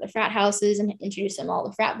girls out to the frat houses and introduce them to all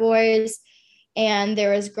the frat boys. And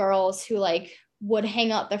there was girls who like would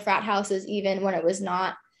hang out the frat houses even when it was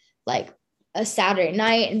not like a Saturday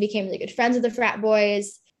night and became really good friends with the frat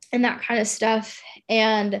boys and that kind of stuff.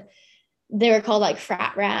 And they were called like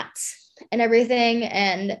frat rats and everything.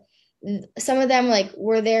 And some of them like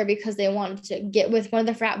were there because they wanted to get with one of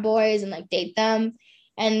the frat boys and like date them.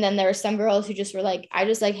 And then there were some girls who just were like, I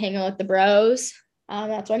just like hanging out with the bros.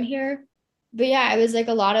 That's why I'm here. But yeah, it was like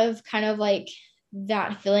a lot of kind of like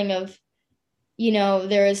that feeling of, you know,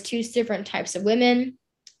 there was 2 different types of women.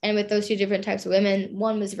 And with those 2 different types of women,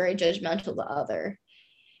 one was very judgmental of the other.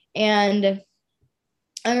 And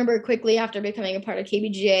I remember quickly after becoming a part of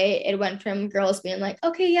KBGA, it went from girls being like,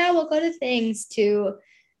 okay, yeah, we'll go to things, to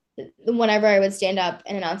whenever I would stand up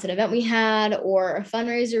and announce an event we had or a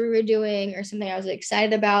fundraiser we were doing or something I was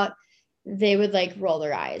excited about, they would like roll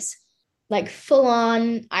their eyes, like full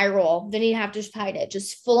on eye roll. Then you have to hide it,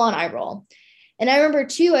 just full on eye roll. And I remember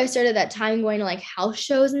too, I started that time going to like house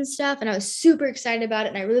shows and stuff, and I was super excited about it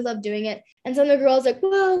and I really loved doing it. And some of the girls like,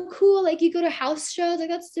 whoa, cool, like you go to house shows, like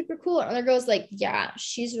that's super cool. And other girls like, yeah,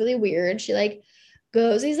 she's really weird. She like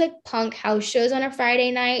goes these like punk house shows on a Friday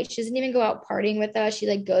night. She doesn't even go out partying with us. She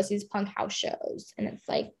like goes to these punk house shows. And it's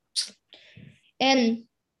like, and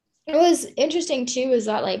it was interesting too, is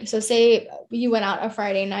that like, so say you went out a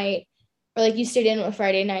Friday night, or like you stayed in a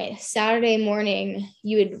Friday night, Saturday morning,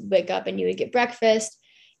 you would wake up and you would get breakfast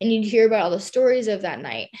and you'd hear about all the stories of that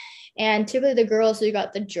night. And typically the girls who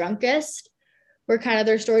got the drunkest were kind of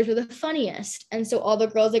their stories were the funniest. And so all the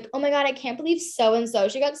girls like, oh my God, I can't believe so and so.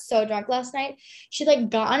 She got so drunk last night. She like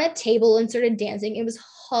got on a table and started dancing. It was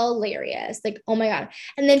hilarious. Like, oh my God.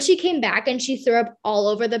 And then she came back and she threw up all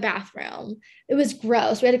over the bathroom. It was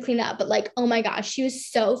gross. We had to clean up. But like, oh my gosh, she was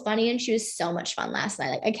so funny and she was so much fun last night.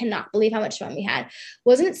 Like, I cannot believe how much fun we had.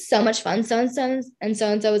 Wasn't it so much fun? So and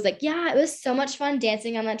so was like, yeah, it was so much fun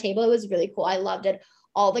dancing on that table. It was really cool. I loved it.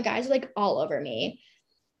 All the guys were like all over me.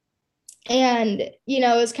 And, it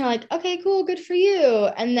was kind of like, okay, cool, good for you.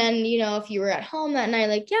 And then, if you were at home that night,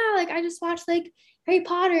 like, yeah, like I just watched like Harry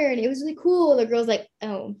Potter and it was really cool. The girl's like,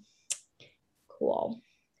 oh, cool.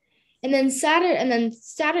 And then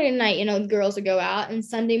Saturday night, the girls would go out, and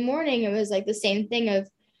Sunday morning it was like the same thing of,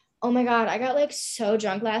 oh my God, I got like so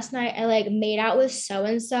drunk last night. I like made out with so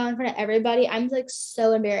and so in front of everybody. I'm like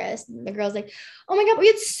so embarrassed. And the girl's like, oh my God, we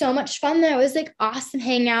had so much fun though. It was like awesome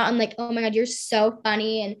hanging out. I'm like, oh my God, you're so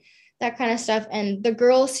funny and that kind of stuff. And the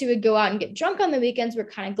girls who would go out and get drunk on the weekends were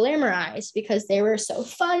kind of glamorized because they were so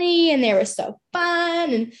funny and they were so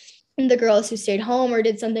fun. And the girls who stayed home or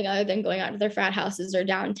did something other than going out to their frat houses or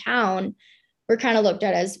downtown were kind of looked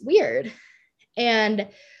at as weird and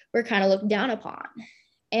were kind of looked down upon.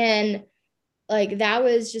 And like that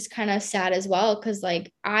was just kind of sad as well because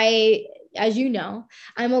like as you know,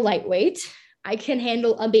 I'm a lightweight. I can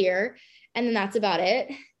handle a beer and then that's about it.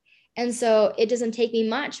 And so it doesn't take me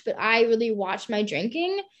much, but I really watch my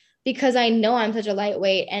drinking because I know I'm such a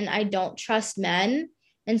lightweight and I don't trust men.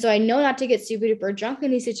 And so I know not to get super duper drunk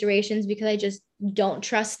in these situations because I just don't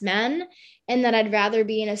trust men, and that I'd rather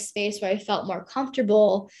be in a space where I felt more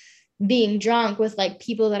comfortable being drunk with like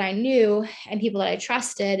people that I knew and people that I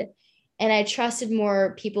trusted. And I trusted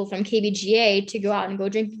more people from KBGA to go out and go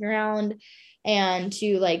drinking around and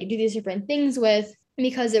to like do these different things with,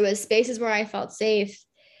 because it was spaces where I felt safe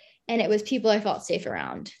and it was people I felt safe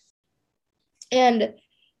around. And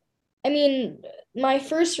I mean, my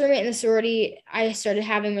first roommate in the sorority, I started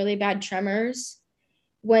having really bad tremors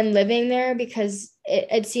when living there because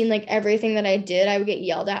it seemed like everything that I did, I would get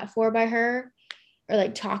yelled at for by her or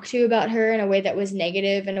like talk to about her in a way that was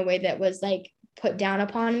negative, in a way that was like put down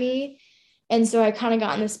upon me. And so I kind of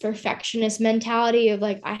got in this perfectionist mentality of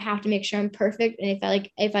like, I have to make sure I'm perfect. And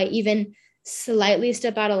if I even slightly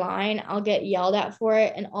step out of line, I'll get yelled at for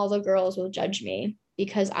it. And all the girls will judge me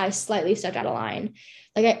because I slightly stepped out of line.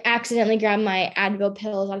 Like I accidentally grabbed my Advil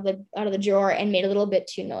pills out of the drawer and made a little bit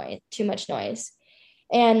too much noise.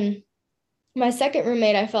 And my second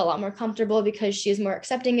roommate, I felt a lot more comfortable because she's more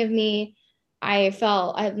accepting of me.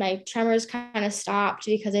 My tremors kind of stopped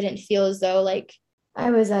because I didn't feel as though like I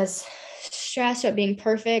was as stressed about being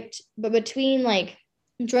perfect. But between like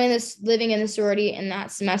joining this, living in the sorority and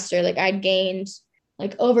that semester, like I'd gained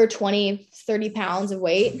like over 20-30 pounds of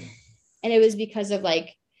weight. And it was because of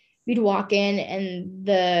like, we'd walk in and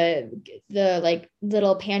the like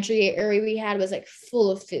little pantry area we had was like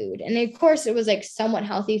full of food. And of course it was like somewhat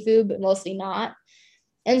healthy food, but mostly not.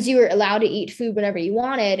 And so you were allowed to eat food whenever you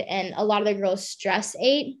wanted. And a lot of the girls stress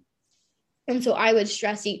ate. And so I would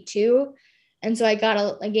stress eat too. And so I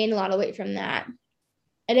gained a lot of weight from that.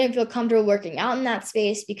 I didn't feel comfortable working out in that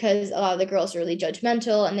space because a lot of the girls were really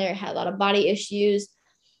judgmental and they had a lot of body issues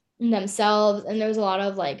in themselves. And there was a lot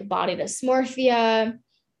of like body dysmorphia.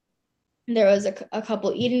 There was a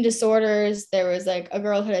couple eating disorders. There was like a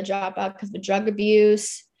girl who had to drop out because of drug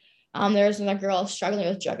abuse. There was another girl struggling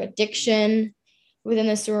with drug addiction within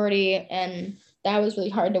the sorority, and that was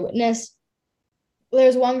really hard to witness. There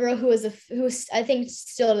was one girl who was I think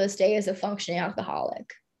still to this day is a functioning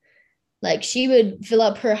alcoholic. Like she would fill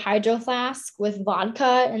up her hydro flask with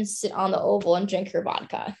vodka and sit on the oval and drink her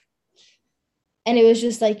vodka. And it was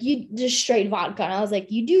just like, you just straight vodka. And I was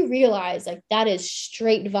like, you do realize like that is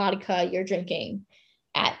straight vodka you're drinking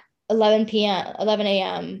at 11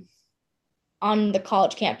 a.m. on the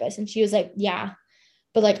college campus. And she was like, yeah,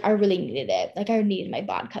 but like, I really needed it. Like I needed my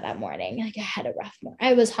vodka that morning. Like I had a rough morning.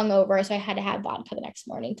 I was hungover, so I had to have vodka the next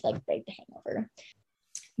morning to like break the hangover.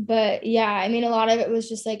 But yeah, I mean, a lot of it was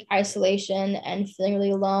just like isolation and feeling really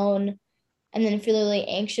alone, and then feeling really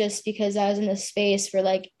anxious because I was in this space where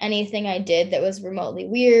like anything I did that was remotely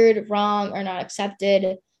weird, wrong, or not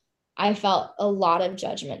accepted, I felt a lot of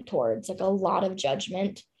judgment towards, like a lot of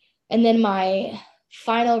judgment. And then my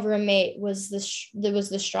final roommate was the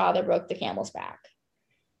straw that broke the camel's back,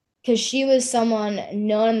 because she was someone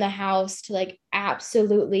known in the house to like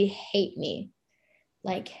absolutely hate me,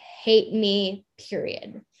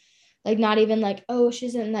 period. Like not even like, oh, she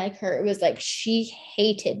doesn't like her. It was like she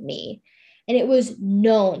hated me. And it was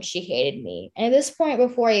known she hated me. And at this point,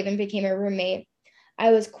 before I even became a roommate, I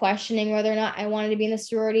was questioning whether or not I wanted to be in the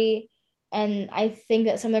sorority. And I think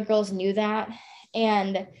that some of the girls knew that.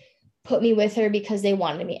 and put me with her because they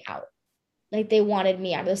wanted me out. Like they wanted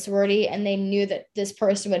me out of the sorority and they knew that this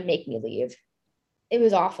person would make me leave. It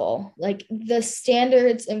was awful. Like the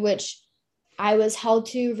standards in which I was held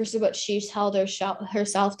to versus what she's held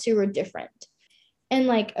herself to were different. And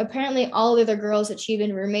like apparently all the other girls that she'd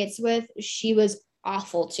been roommates with, she was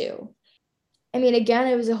awful too. I mean, again,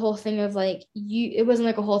 it was a whole thing of like, it wasn't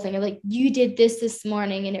like a whole thing of like, you did this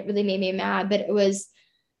morning and it really made me mad, but it was,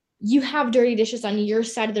 you have dirty dishes on your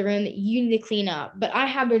side of the room that you need to clean up, but I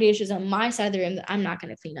have dirty dishes on my side of the room that I'm not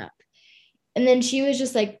going to clean up. And then she was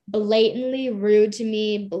just like blatantly rude to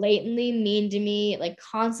me, blatantly mean to me, like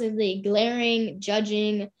constantly glaring,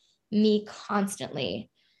 judging me constantly.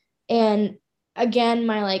 And again,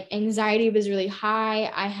 my like anxiety was really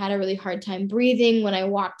high. I had a really hard time breathing when I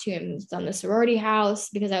walked to and from the sorority house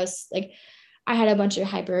because I was like, I had a bunch of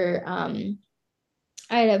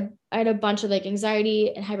I had a bunch of like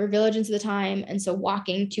anxiety and hypervigilance at the time. And so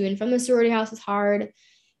walking to and from the sorority house was hard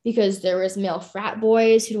because there was male frat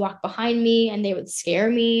boys who'd walk behind me and they would scare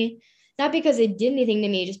me. Not because they did anything to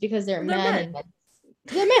me, just because they're men. And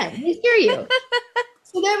they're men. They scare you.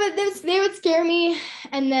 So they would scare me.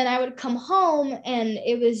 And then I would come home and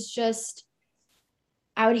it was just,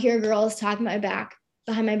 I would hear girls talking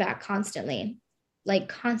behind my back constantly, like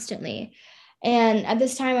constantly. And at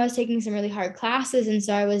this time, I was taking some really hard classes. And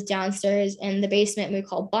so I was downstairs in the basement we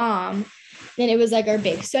call Bomb. And it was like our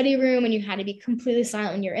big study room, and you had to be completely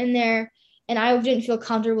silent when you're in there. And I didn't feel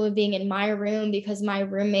comfortable being in my room because my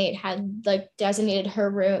roommate had like designated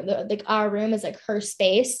her room, like our room as like her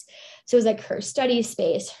space. So it was like her study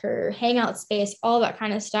space, her hangout space, all that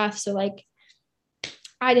kind of stuff. So like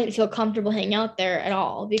I didn't feel comfortable hanging out there at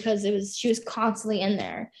all because she was constantly in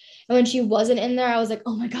there. And when she wasn't in there, I was like,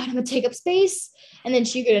 oh my God, I'm gonna take up space. And then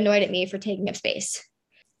she got annoyed at me for taking up space.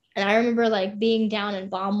 And I remember like being down in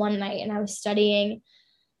Bomb one night and I was studying.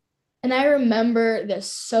 And I remember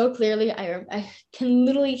this so clearly. I can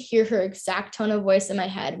literally hear her exact tone of voice in my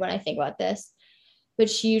head when I think about this. But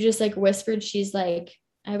she just like whispered, she's like,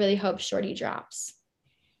 I really hope Shorty drops.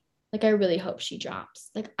 Like, I really hope she drops.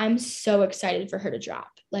 Like, I'm so excited for her to drop.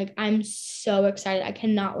 Like, I'm so excited. I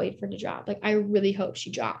cannot wait for her to drop. Like, I really hope she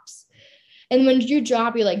drops. And when you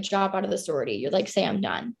drop, you like drop out of the sorority. You're like, say, I'm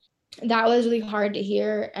done. That was really hard to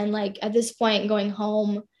hear. And like, at this point going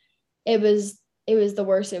home, it was the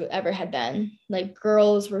worst it ever had been. Like,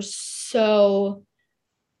 girls were so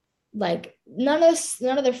like, none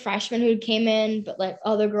of the freshmen who came in, but like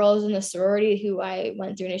other girls in the sorority who I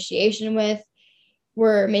went through initiation with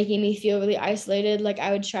were making me feel really isolated. Like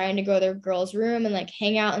I would try to go to their girls' room and like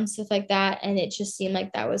hang out and stuff like that. And it just seemed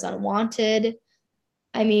like that was unwanted.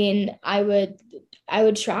 I mean, I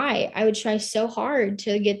would try so hard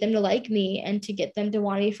to get them to like me and to get them to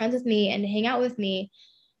want to be friends with me and to hang out with me.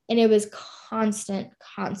 And it was constant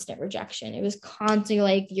rejection. It was constantly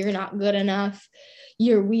like, you're not good enough.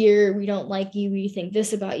 You're weird. We don't like you. We think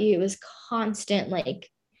this about you. It was constant, like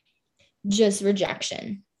just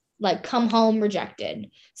rejection. Like come home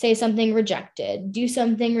rejected, say something rejected, do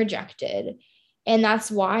something rejected. And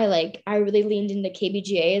that's why like I really leaned into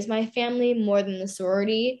KBGA as my family more than the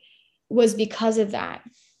sorority, was because of that.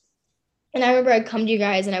 And I remember I'd come to you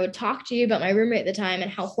guys and I would talk to you about my roommate at the time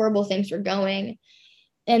and how horrible things were going.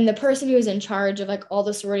 And the person who was in charge of like all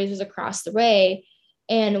the sororities was across the way.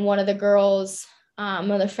 And one of the girls,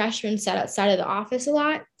 one of the freshmen sat outside of the office a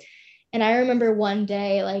lot. And I remember one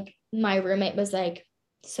day, like my roommate was like,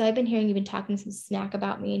 so I've been hearing you've been talking some smack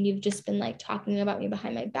about me and you've just been like talking about me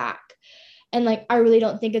behind my back. And like, I really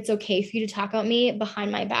don't think it's okay for you to talk about me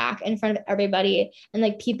behind my back in front of everybody and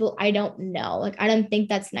like people I don't know. Like, I don't think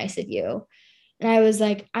that's nice of you. And I was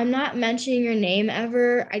like, I'm not mentioning your name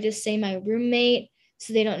ever. I just say my roommate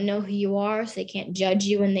so they don't know who you are, so they can't judge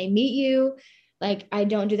you when they meet you. Like, I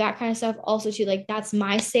don't do that kind of stuff. Also, too, like, that's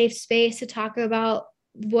my safe space to talk about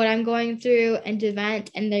what I'm going through and to vent,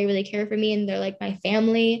 and they really care for me and they're like my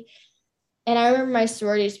family. And I remember my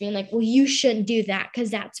sorority just being like, well, you shouldn't do that because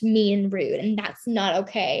that's mean and rude and that's not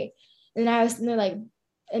okay. And I was like,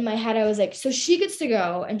 in my head, I was like, so she gets to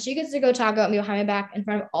go and she gets to go talk about me behind my back in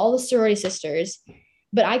front of all the sorority sisters,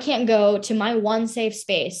 but I can't go to my one safe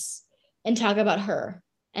space and talk about her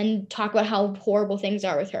and talk about how horrible things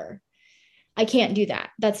are with her. I can't do that.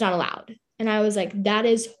 That's not allowed. And I was like, that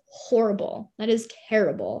is horrible. That is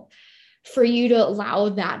terrible for you to allow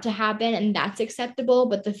that to happen. And that's acceptable.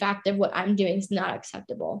 But the fact of what I'm doing is not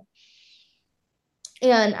acceptable.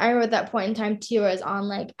 And I remember at that point in time too, I was on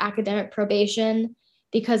like academic probation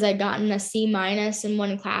because I'd gotten a C- in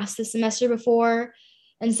one class the semester before.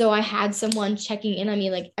 And so I had someone checking in on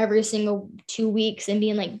me like every single 2 weeks and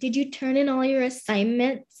being like, did you turn in all your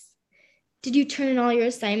assignments? Did you turn in all your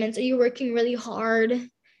assignments? Are you working really hard?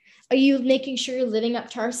 Are you making sure you're living up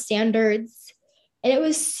to our standards? And it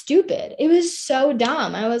was stupid. It was so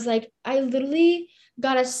dumb. I was like, I literally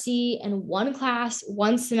got a C in one class,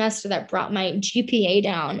 one semester that brought my GPA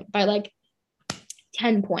down by like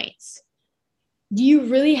 10 points. Do you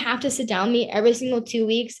really have to sit down with me every single 2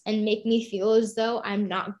 weeks and make me feel as though I'm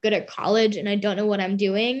not good at college and I don't know what I'm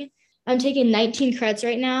doing? I'm taking 19 credits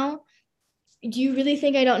right now. Do you really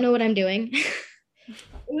think I don't know what I'm doing?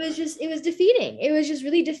 It was defeating. It was just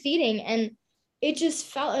really defeating. And it just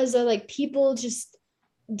felt as though like people just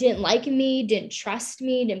didn't like me, didn't trust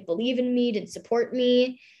me, didn't believe in me, didn't support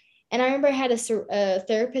me. And I remember I had a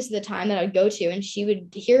therapist at the time that I would go to, and she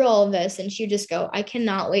would hear all of this and she would just go, I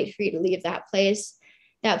cannot wait for you to leave that place.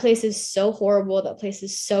 That place is so horrible. That place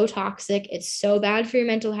is so toxic. It's so bad for your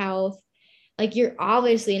mental health. Like, you're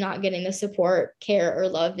obviously not getting the support, care, or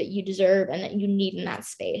love that you deserve and that you need in that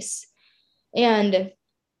space. And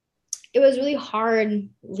it was really hard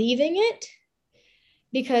leaving it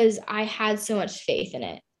because I had so much faith in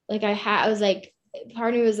it. Like, I was like,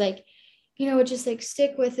 part of me was like, just like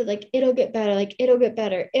stick with it. Like, it'll get better. Like, it'll get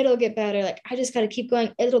better. It'll get better. Like, I just got to keep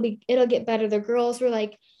going. It'll get better. The girls were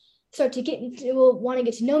like, will want to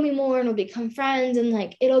get to know me more and we'll become friends and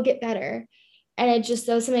like, it'll get better. And that was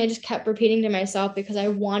something I just kept repeating to myself because I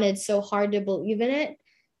wanted so hard to believe in it.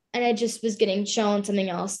 And I just was getting shown something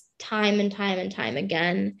else time and time and time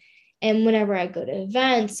again. And whenever I go to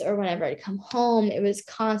events or whenever I come home, it was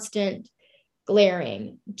constant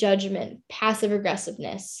glaring judgment, passive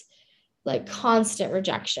aggressiveness, like constant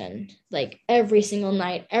rejection, like every single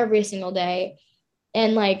night, every single day.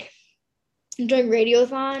 And like during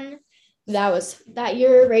Radiothon, that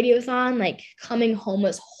year, Radiothon, like coming home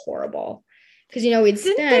was horrible. Because, we'd Didn't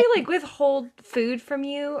spend, they like withhold food from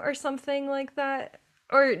you or something like that?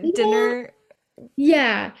 Or yeah, dinner?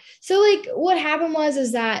 yeah. So like what happened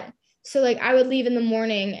is that, so like I would leave in the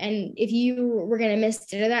morning, and if you were going to miss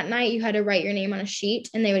dinner that night, you had to write your name on a sheet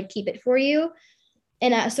and they would keep it for you.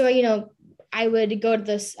 And so, I would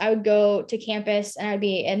go to campus and I'd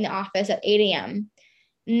be in the office at 8 a.m.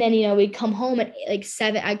 And then, we'd come home at like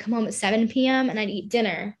 7, I'd come home at 7 p.m. and I'd eat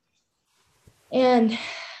dinner. And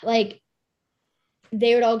like,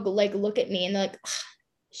 they would all like look at me and they're like,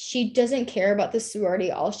 she doesn't care about the sorority.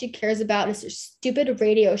 All she cares about is her stupid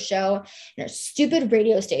radio show and her stupid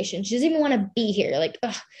radio station. She doesn't even want to be here. Like,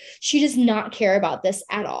 she does not care about this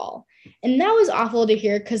at all. And that was awful to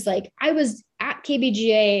hear because like I was at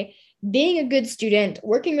KBGA being a good student,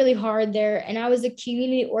 working really hard there. And I was a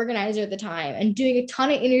community organizer at the time and doing a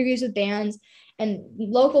ton of interviews with bands and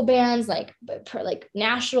local bands, like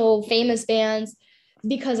national famous bands,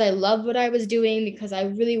 because I loved what I was doing, because I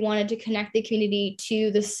really wanted to connect the community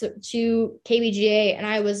to KBGA. And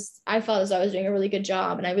I felt as though I was doing a really good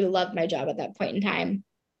job, and I really loved my job at that point in time.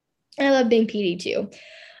 And I love being PD too.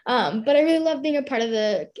 But I really love being a part of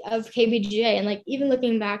KBGA. And like, even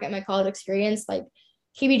looking back at my college experience, like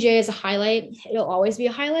KBGA is a highlight. It'll always be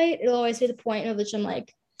a highlight. It'll always be the point of which I'm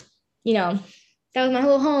like, that was my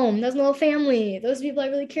whole home. That was my whole family. Those people I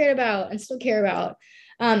really cared about and still care about.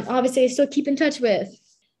 Obviously I still keep in touch with.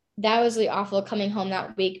 That was really awful coming home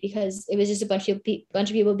that week because it was just a bunch of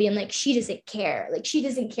people being like, she doesn't care. Like, she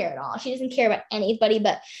doesn't care at all. She doesn't care about anybody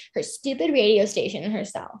but her stupid radio station and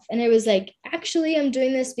herself. And it was like, actually, I'm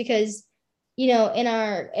doing this because, in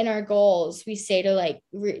our goals, we say to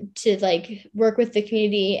work with the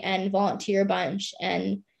community and volunteer a bunch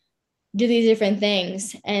and do these different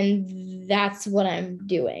things. And that's what I'm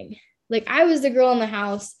doing. Like, I was the girl in the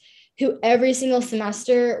house who every single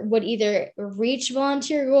semester would either reach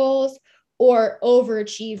volunteer goals or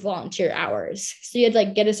overachieve volunteer hours. So you'd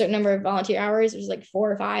like get a certain number of volunteer hours, which is like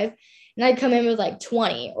 4 or 5. And I'd come in with like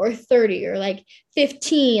 20 or 30 or like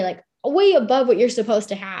 15, like way above what you're supposed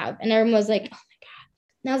to have. And everyone was like, oh my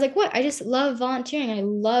God. And I was like, what? I just love volunteering. I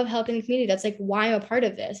love helping the community. That's like why I'm a part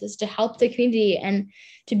of this, is to help the community and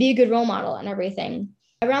to be a good role model and everything.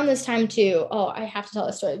 Around this time too, I have to tell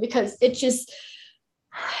a story because it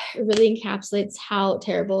really encapsulates how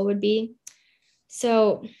terrible it would be.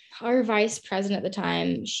 So our vice president at the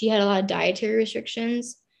time, she had a lot of dietary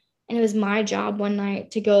restrictions. And it was my job one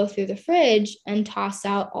night to go through the fridge and toss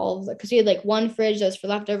out all of because we had like one fridge that was for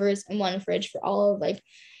leftovers and one fridge for all of like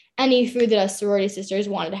any food that us sorority sisters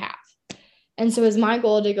wanted to have. And so it was my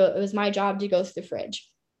job to go through the fridge.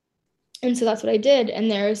 And so that's what I did.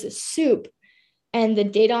 And there was a soup and the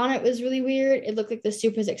date on it was really weird. It looked like the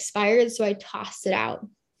soup was expired. So I tossed it out.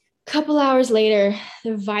 A couple hours later,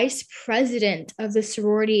 the vice president of the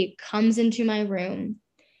sorority comes into my room.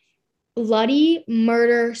 Bloody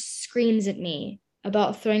murder screams at me.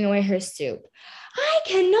 about throwing away her soup. I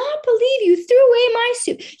cannot believe you threw away my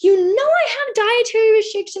soup. You know I have dietary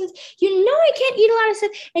restrictions. You know I can't eat a lot of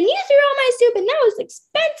stuff. And you threw out my soup, and that was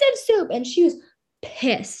expensive soup. And she was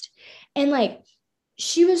pissed. And like,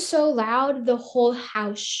 she was so loud, the whole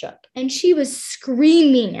house shook. And she was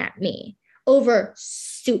screaming at me over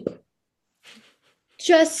soup.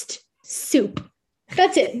 Just soup.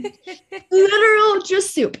 That's it. Literal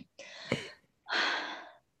just soup.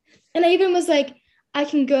 And I even was like, I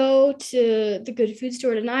can go to the good food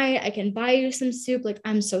store tonight. I can buy you some soup. Like,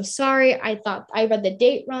 I'm so sorry. I thought I read the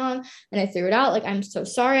date wrong and I threw it out. Like, I'm so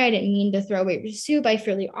sorry. I didn't mean to throw away your soup. I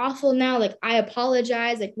feel really awful now. Like, I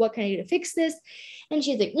apologize. Like, what can I do to fix this? And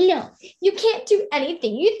she's like, no, you can't do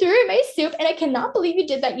anything. You threw away my soup and I cannot believe you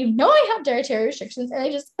did that. You know, I have dietary restrictions.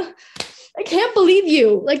 And I can't believe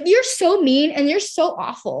you. Like, you're so mean and you're so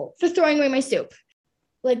awful for throwing away my soup.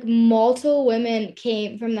 Like, multiple women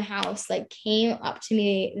came from the house, like came up to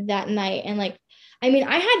me that night. And like, I mean,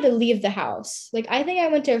 I had to leave the house. Like, I think I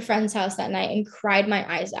went to a friend's house that night and cried my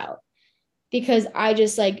eyes out because I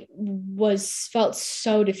just like felt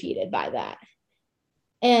so defeated by that.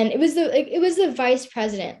 And it was the vice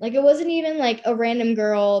president. Like, it wasn't even like a random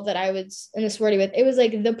girl that I was in the sorority with. It was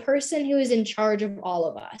like the person who was in charge of all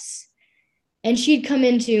of us. And she'd come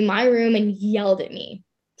into my room and yelled at me,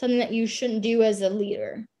 something that you shouldn't do as a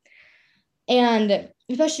leader, and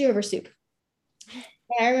especially over soup. And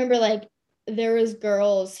I remember like there was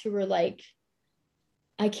girls who were like,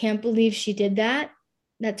 I can't believe she did that.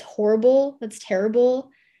 That's horrible. That's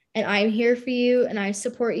terrible. And I'm here for you and I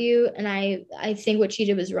support you. And I think what she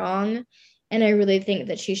did was wrong. And I really think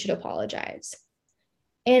that she should apologize.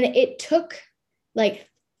 And it took like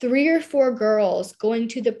 3 or 4 girls going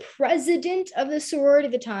to the president of the sorority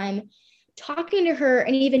at the time, talking to her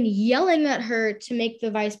and even yelling at her to make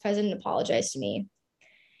the vice president apologize to me.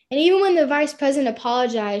 And even when the vice president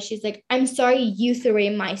apologized, she's like, I'm sorry you threw away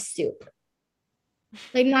my soup.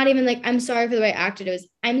 Like, not even like, I'm sorry for the way I acted. It was,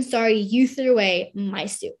 I'm sorry you threw away my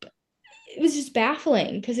soup. It was just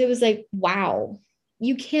baffling because it was like, wow,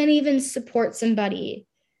 you can't even support somebody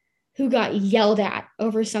who got yelled at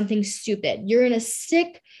over something stupid. You're going to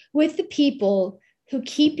stick with the people who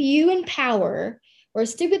keep you in power, or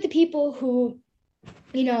stick with the people who,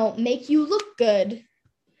 you know, make you look good,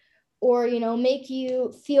 or, you know, make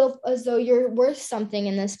you feel as though you're worth something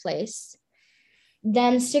in this place.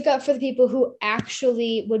 Then stick up for the people who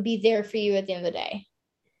actually would be there for you at the end of the day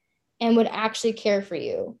and would actually care for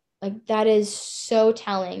you. Like, that is so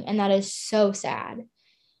telling, and that is so sad.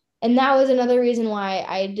 And that was another reason why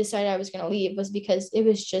I decided I was going to leave, was because it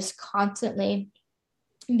was just constantly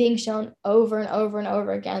being shown over and over and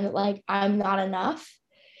over again that like I'm not enough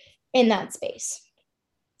in that space.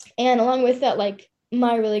 And along with that, like,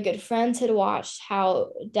 my really good friends had watched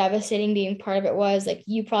how devastating being part of it was. Like,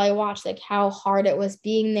 you probably watched like how hard it was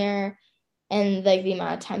being there, and like the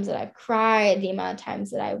amount of times that I've cried, the amount of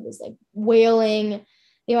times that I was like wailing,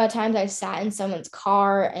 the amount of times I sat in someone's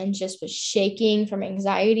car and just was shaking from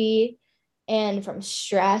anxiety and from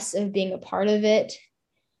stress of being a part of it,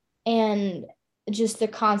 and just the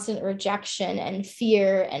constant rejection and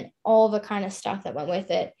fear and all the kind of stuff that went with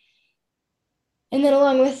it. And then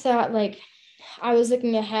along with that, like, I was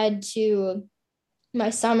looking ahead to my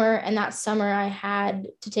summer, and that summer I had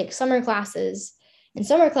to take summer classes, and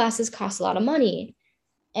summer classes cost a lot of money,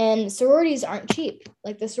 and sororities aren't cheap.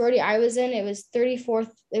 Like, the sorority I was in, it was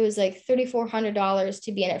like $3,400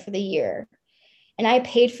 to be in it for the year. And I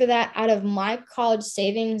paid for that out of my college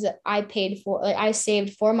savings that I paid for. Like, I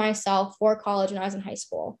saved for myself for college when I was in high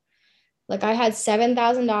school. Like, I had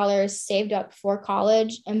 $7,000 saved up for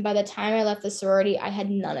college. And by the time I left the sorority, I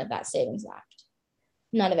had none of that savings left.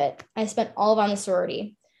 None of it. I spent all of it on the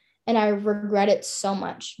sorority. And I regret it so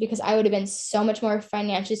much because I would have been so much more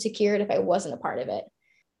financially secured if I wasn't a part of it.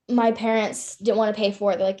 My parents didn't want to pay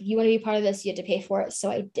for it. They're like, you want to be part of this, you have to pay for it.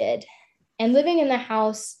 So I did. And living in the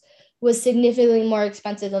house was significantly more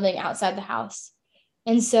expensive than living outside the house.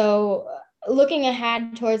 And so looking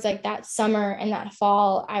ahead towards like that summer and that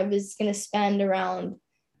fall, I was going to spend around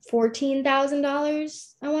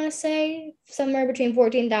 $14,000, I want to say, somewhere between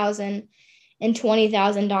 $14,000 and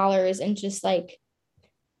 $20,000, and just like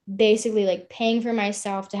basically like paying for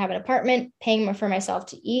myself to have an apartment, paying for myself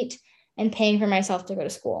to eat, and paying for myself to go to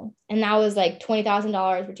school. And that was like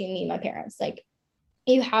 $20,000 between me and my parents. Like,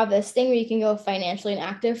 you have this thing where you can go financially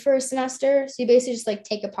inactive for a semester. So you basically just like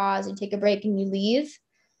take a pause, you take a break, and you leave,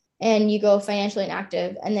 and you go financially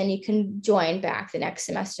inactive, and then you can join back the next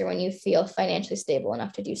semester when you feel financially stable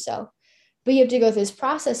enough to do so. But you have to go through this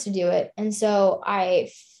process to do it. And so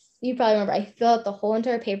you probably remember, I filled out the whole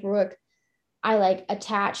entire paperwork. I like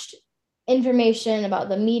attached information about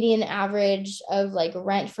the median average of like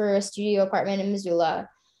rent for a studio apartment in Missoula,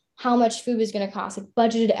 how much food was going to cost, like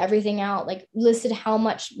budgeted everything out, like listed how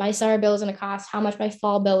much my summer bill was going to cost, how much my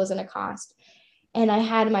fall bill was going to cost. And I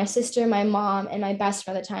had my sister, my mom, and my best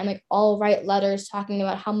friend at the time, like all write letters talking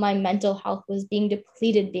about how my mental health was being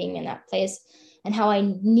depleted being in that place and how I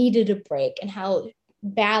needed a break and how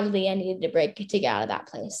badly I needed a break to get out of that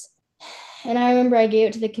place. And I remember I gave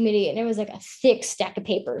it to the committee and it was like a thick stack of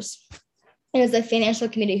papers. It was the financial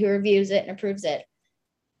committee who reviews it and approves it.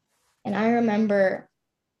 And I remember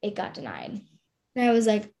it got denied. And I was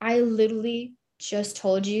like, I literally just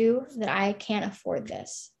told you that I can't afford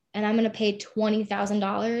this. And I'm going to pay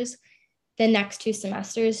 $20,000 the next 2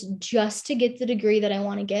 semesters just to get the degree that I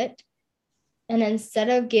want to get. And instead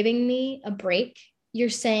of giving me a break, you're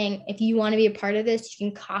saying, if you want to be a part of this, you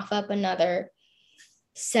can cough up another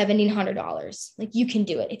 $1,700. Like, you can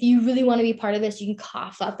do it. If you really want to be part of this, you can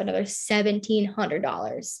cough up another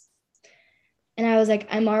 $1,700. And I was like,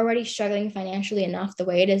 I'm already struggling financially enough the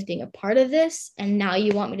way it is being a part of this. And now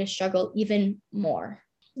you want me to struggle even more.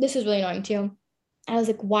 This was really annoying too. I was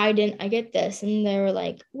like, why didn't I get this? And they were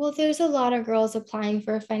like, well, there's a lot of girls applying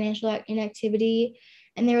for financial inactivity.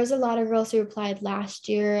 And there was a lot of girls who applied last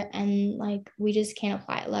year. And like, we just can't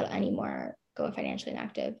apply a lot anymore, go financially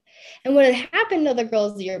inactive. And what had happened to the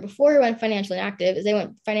girls the year before who went financially inactive is they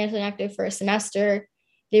went financially inactive for a semester.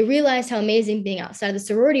 They realized how amazing being outside of the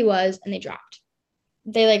sorority was, and they dropped.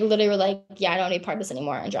 They like literally were like, yeah, I don't need to be part of this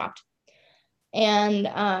anymore, and dropped. And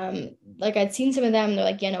like I'd seen some of them, they're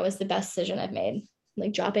like, yeah, no, it was the best decision I've made.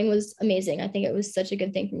 Like, dropping was amazing. I think it was such a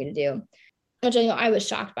good thing for me to do. Which I was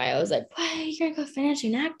shocked by. I was like, what? You're gonna go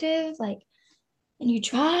financially inactive? Like, and you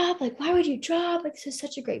drop? Like, why would you drop? Like, this is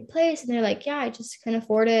such a great place. And they're like, yeah, I just couldn't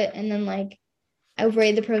afford it. And then like I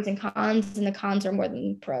weighed the pros and cons, and the cons are more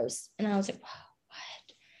than the pros. And I was like, wow,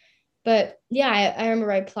 what? But yeah, I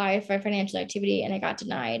remember I applied for financial activity and I got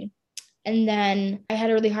denied. And then I had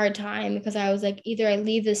a really hard time because I was like, either I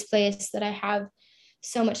leave this place that I have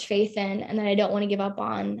so much faith in and that I don't want to give up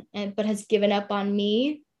on, but has given up on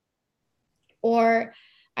me, or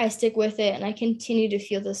I stick with it and I continue to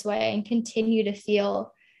feel this way and continue to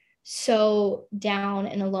feel so down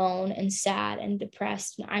and alone and sad and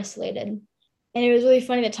depressed and isolated. And it was really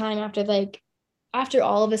funny the time after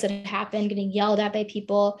all of this had happened, getting yelled at by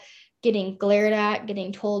people, getting glared at,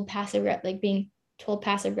 getting told being told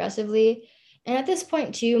passive aggressively. And at this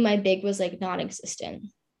point too, my big was like non-existent.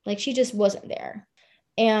 Like, she just wasn't there.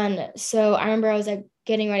 And so I remember I was like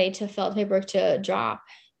getting ready to fill out paperwork to drop.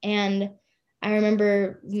 And I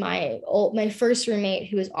remember my first roommate,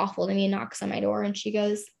 who was awful to me, knocks on my door and she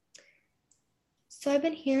goes, so I've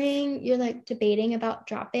been hearing you're like debating about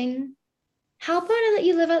dropping. How about I let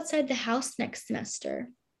you live outside the house next semester?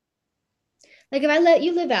 Like, if I let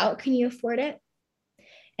you live out, can you afford it?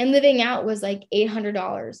 And living out was like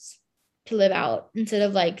 $800 to live out instead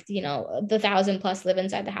of like, the 1,000 plus live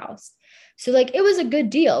inside the house. So like, it was a good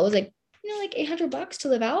deal. It was like, like $800 to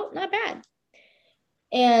live out, not bad.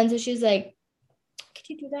 And so she's like, could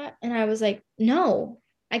you do that? And I was like, no,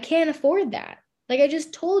 I can't afford that. Like, I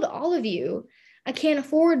just told all of you, I can't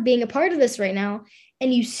afford being a part of this right now.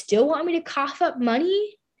 And you still want me to cough up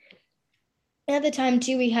money? And at the time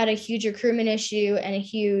too, we had a huge recruitment issue and a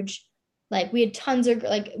huge, like, we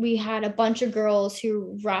had a bunch of girls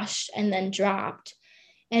who rushed and then dropped.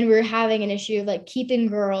 And we were having an issue of like keeping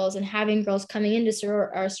girls and having girls coming into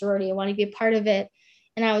our sorority and wanting to be a part of it.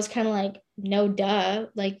 And I was kind of like, no, duh.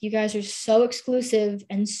 Like, you guys are so exclusive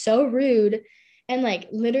and so rude. And like,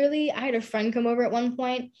 literally, I had a friend come over at one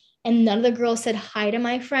point and none of the girls said hi to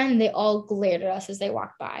my friend. They all glared at us as they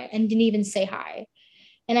walked by and didn't even say hi.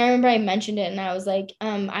 And I remember I mentioned it and I was like,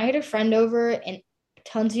 I had a friend over and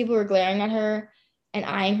tons of people were glaring at her and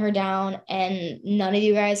eyeing her down, and none of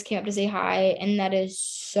you guys came up to say hi. And that is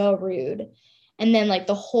so rude. And then like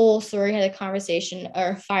the whole story had a conversation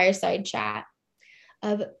or fireside chat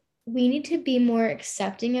of, we need to be more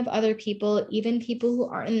accepting of other people, even people who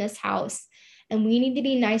aren't in this house. And we need to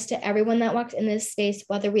be nice to everyone that walks in this space,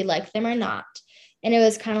 whether we like them or not. And it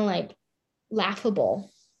was kind of like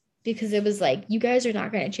laughable because it was like, you guys are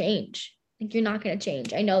not going to change. Like, you're not going to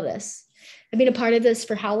change. I know this. I've been a part of this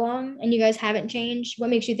for how long? And you guys haven't changed. What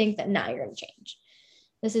makes you think that now you're going to change?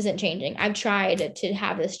 This isn't changing. I've tried to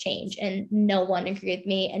have this change and no one agreed with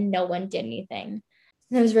me and no one did anything.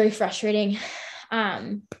 And it was very frustrating.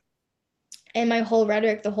 And my whole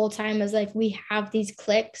rhetoric the whole time was like, we have these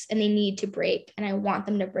cliques and they need to break, and I want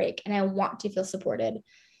them to break, and I want to feel supported.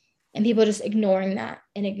 And people just ignoring that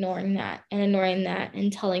and ignoring that and ignoring that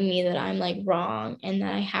and telling me that I'm like wrong and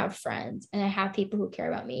that I have friends and I have people who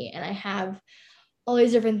care about me and I have all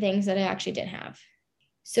these different things that I actually didn't have.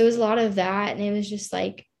 So it was a lot of that. And it was just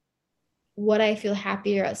like, would I feel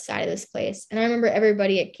happier outside of this place? And I remember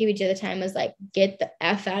everybody at KBG at the time was like, get the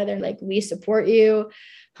F out of there. Like, we support you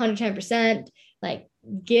 110%. Like,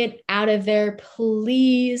 get out of there,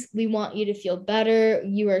 please. We want you to feel better.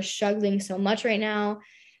 You are struggling so much right now.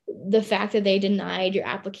 The fact that they denied your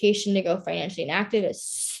application to go financially inactive is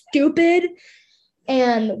stupid.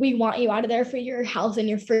 And we want you out of there for your health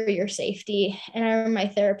and for your safety. And I remember my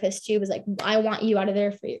therapist too was like, I want you out of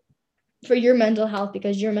there for your mental health,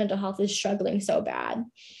 because your mental health is struggling so bad.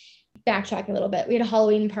 Backtracking a little bit, we had a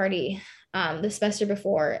Halloween party the semester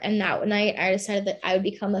before, and that night I decided that I would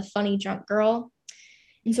become a funny drunk girl.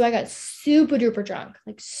 And so I got super duper drunk,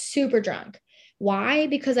 like super drunk. Why?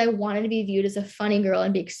 Because I wanted to be viewed as a funny girl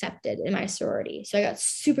and be accepted in my sorority. So I got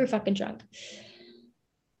super fucking drunk.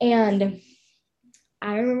 And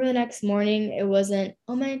I remember the next morning, it wasn't,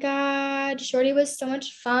 oh my God, Shorty was so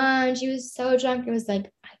much fun. She was so drunk. It was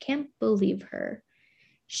like, I can't believe her.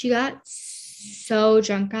 She got so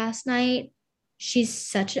drunk last night. She's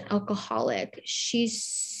such an alcoholic. She's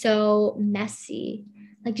so messy.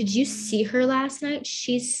 Like, did you see her last night?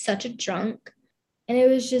 She's such a drunk. And it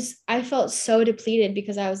was just, I felt so depleted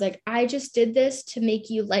because I was like, I just did this to make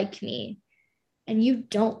you like me. And you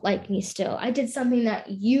don't like me still. I did something that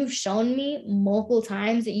you've shown me multiple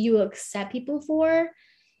times that you accept people for,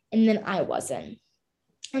 and then I wasn't.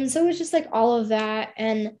 And so it's just like all of that.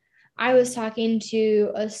 And I was talking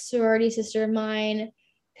to a sorority sister of mine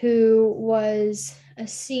who was a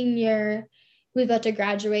senior who was about to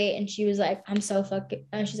graduate, and she was like, I'm so fucking,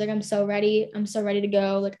 she's like, I'm so ready. I'm so ready to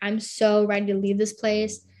go. Like, I'm so ready to leave this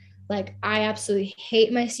place. Like, I absolutely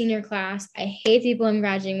hate my senior class. I hate people I'm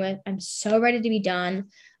graduating with. I'm so ready to be done.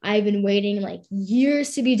 I've been waiting like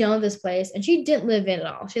years to be done with this place. And she didn't live in at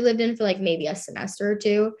all. She lived in for like maybe a semester or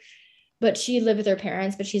two, but she lived with her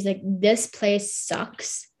parents. But she's like, this place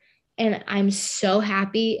sucks. And I'm so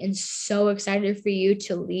happy and so excited for you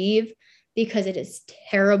to leave, because it is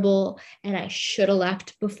terrible. And I should have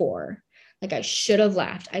left before. Like, I should have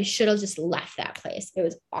left. I should have just left that place. It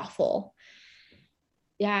was awful.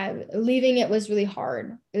 Yeah, leaving it was really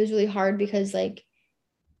hard. It was really hard because like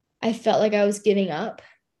I felt like I was giving up.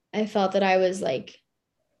 I felt that I was like,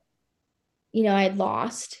 I had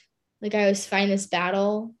lost. Like, I was fighting this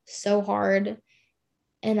battle so hard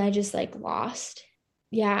and I just like lost.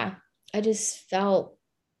 Yeah, I just felt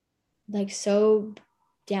like so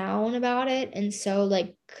down about it and so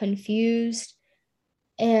like confused,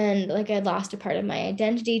 and like I'd lost a part of my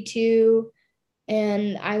identity too.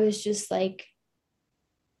 And I was just like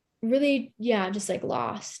really, yeah, just like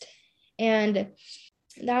lost. And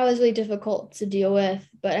that was really difficult to deal with.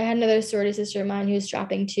 But I had another sorority sister of mine who was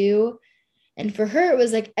dropping too. And for her, it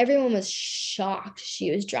was like everyone was shocked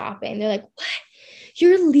she was dropping. They're like, what?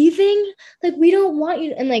 You're leaving? Like, we don't want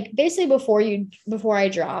you. And like basically before I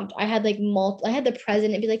dropped, I had like I had the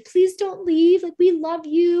president be like, please don't leave. Like, we love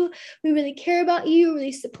you. We really care about you,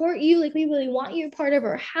 really support you. Like, we really want you part of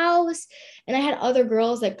our house. And I had other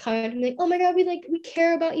girls like coming up and like, oh my God, we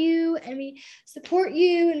care about you and we support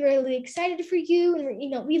you and we're really excited for you.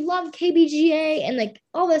 And we love KBGA and like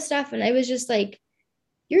all this stuff. And I was just like,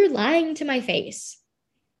 you're lying to my face.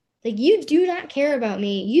 Like, you do not care about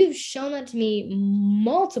me. You've shown that to me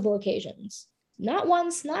multiple occasions. Not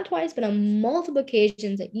once, not twice, but on multiple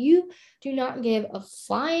occasions that you do not give a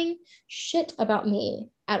flying shit about me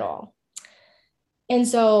at all. And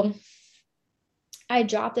so I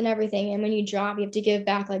dropped and everything. And when you drop, you have to give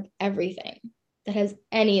back like everything that has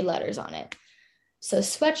any letters on it. So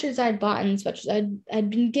sweatshirts I'd bought and sweatshirts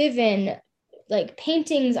I'd been given, like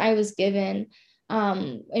paintings I was given.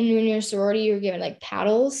 And when you're a sorority, you're given like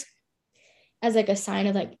paddles as like a sign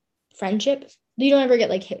of like friendship. You don't ever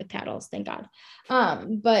get like hit with paddles, thank God.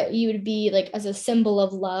 But you would be like, as a symbol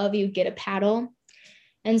of love, you get a paddle.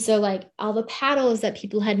 And so like all the paddles that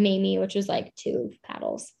people had made me, which was like 2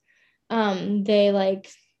 paddles, they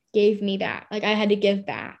like gave me back. Like, I had to give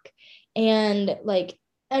back. And like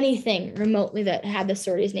anything remotely that had the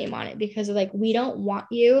sorority's name on it, because like, we don't want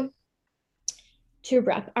you to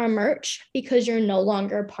rep our merch because you're no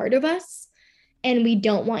longer a part of us. And we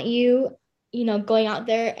don't want you, going out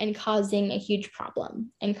there and causing a huge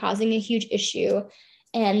problem and causing a huge issue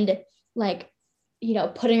and like,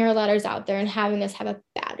 putting our letters out there and having us have a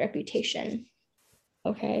bad reputation.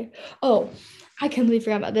 Okay. Oh, I completely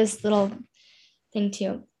forgot about this little thing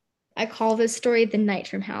too. I call this story the Night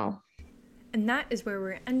from Hell. And that is where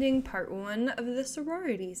we're ending part 1 of the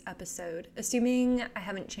sororities episode. Assuming I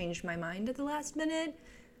haven't changed my mind at the last minute,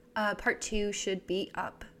 part 2 should be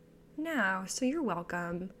up now, so you're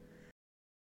welcome.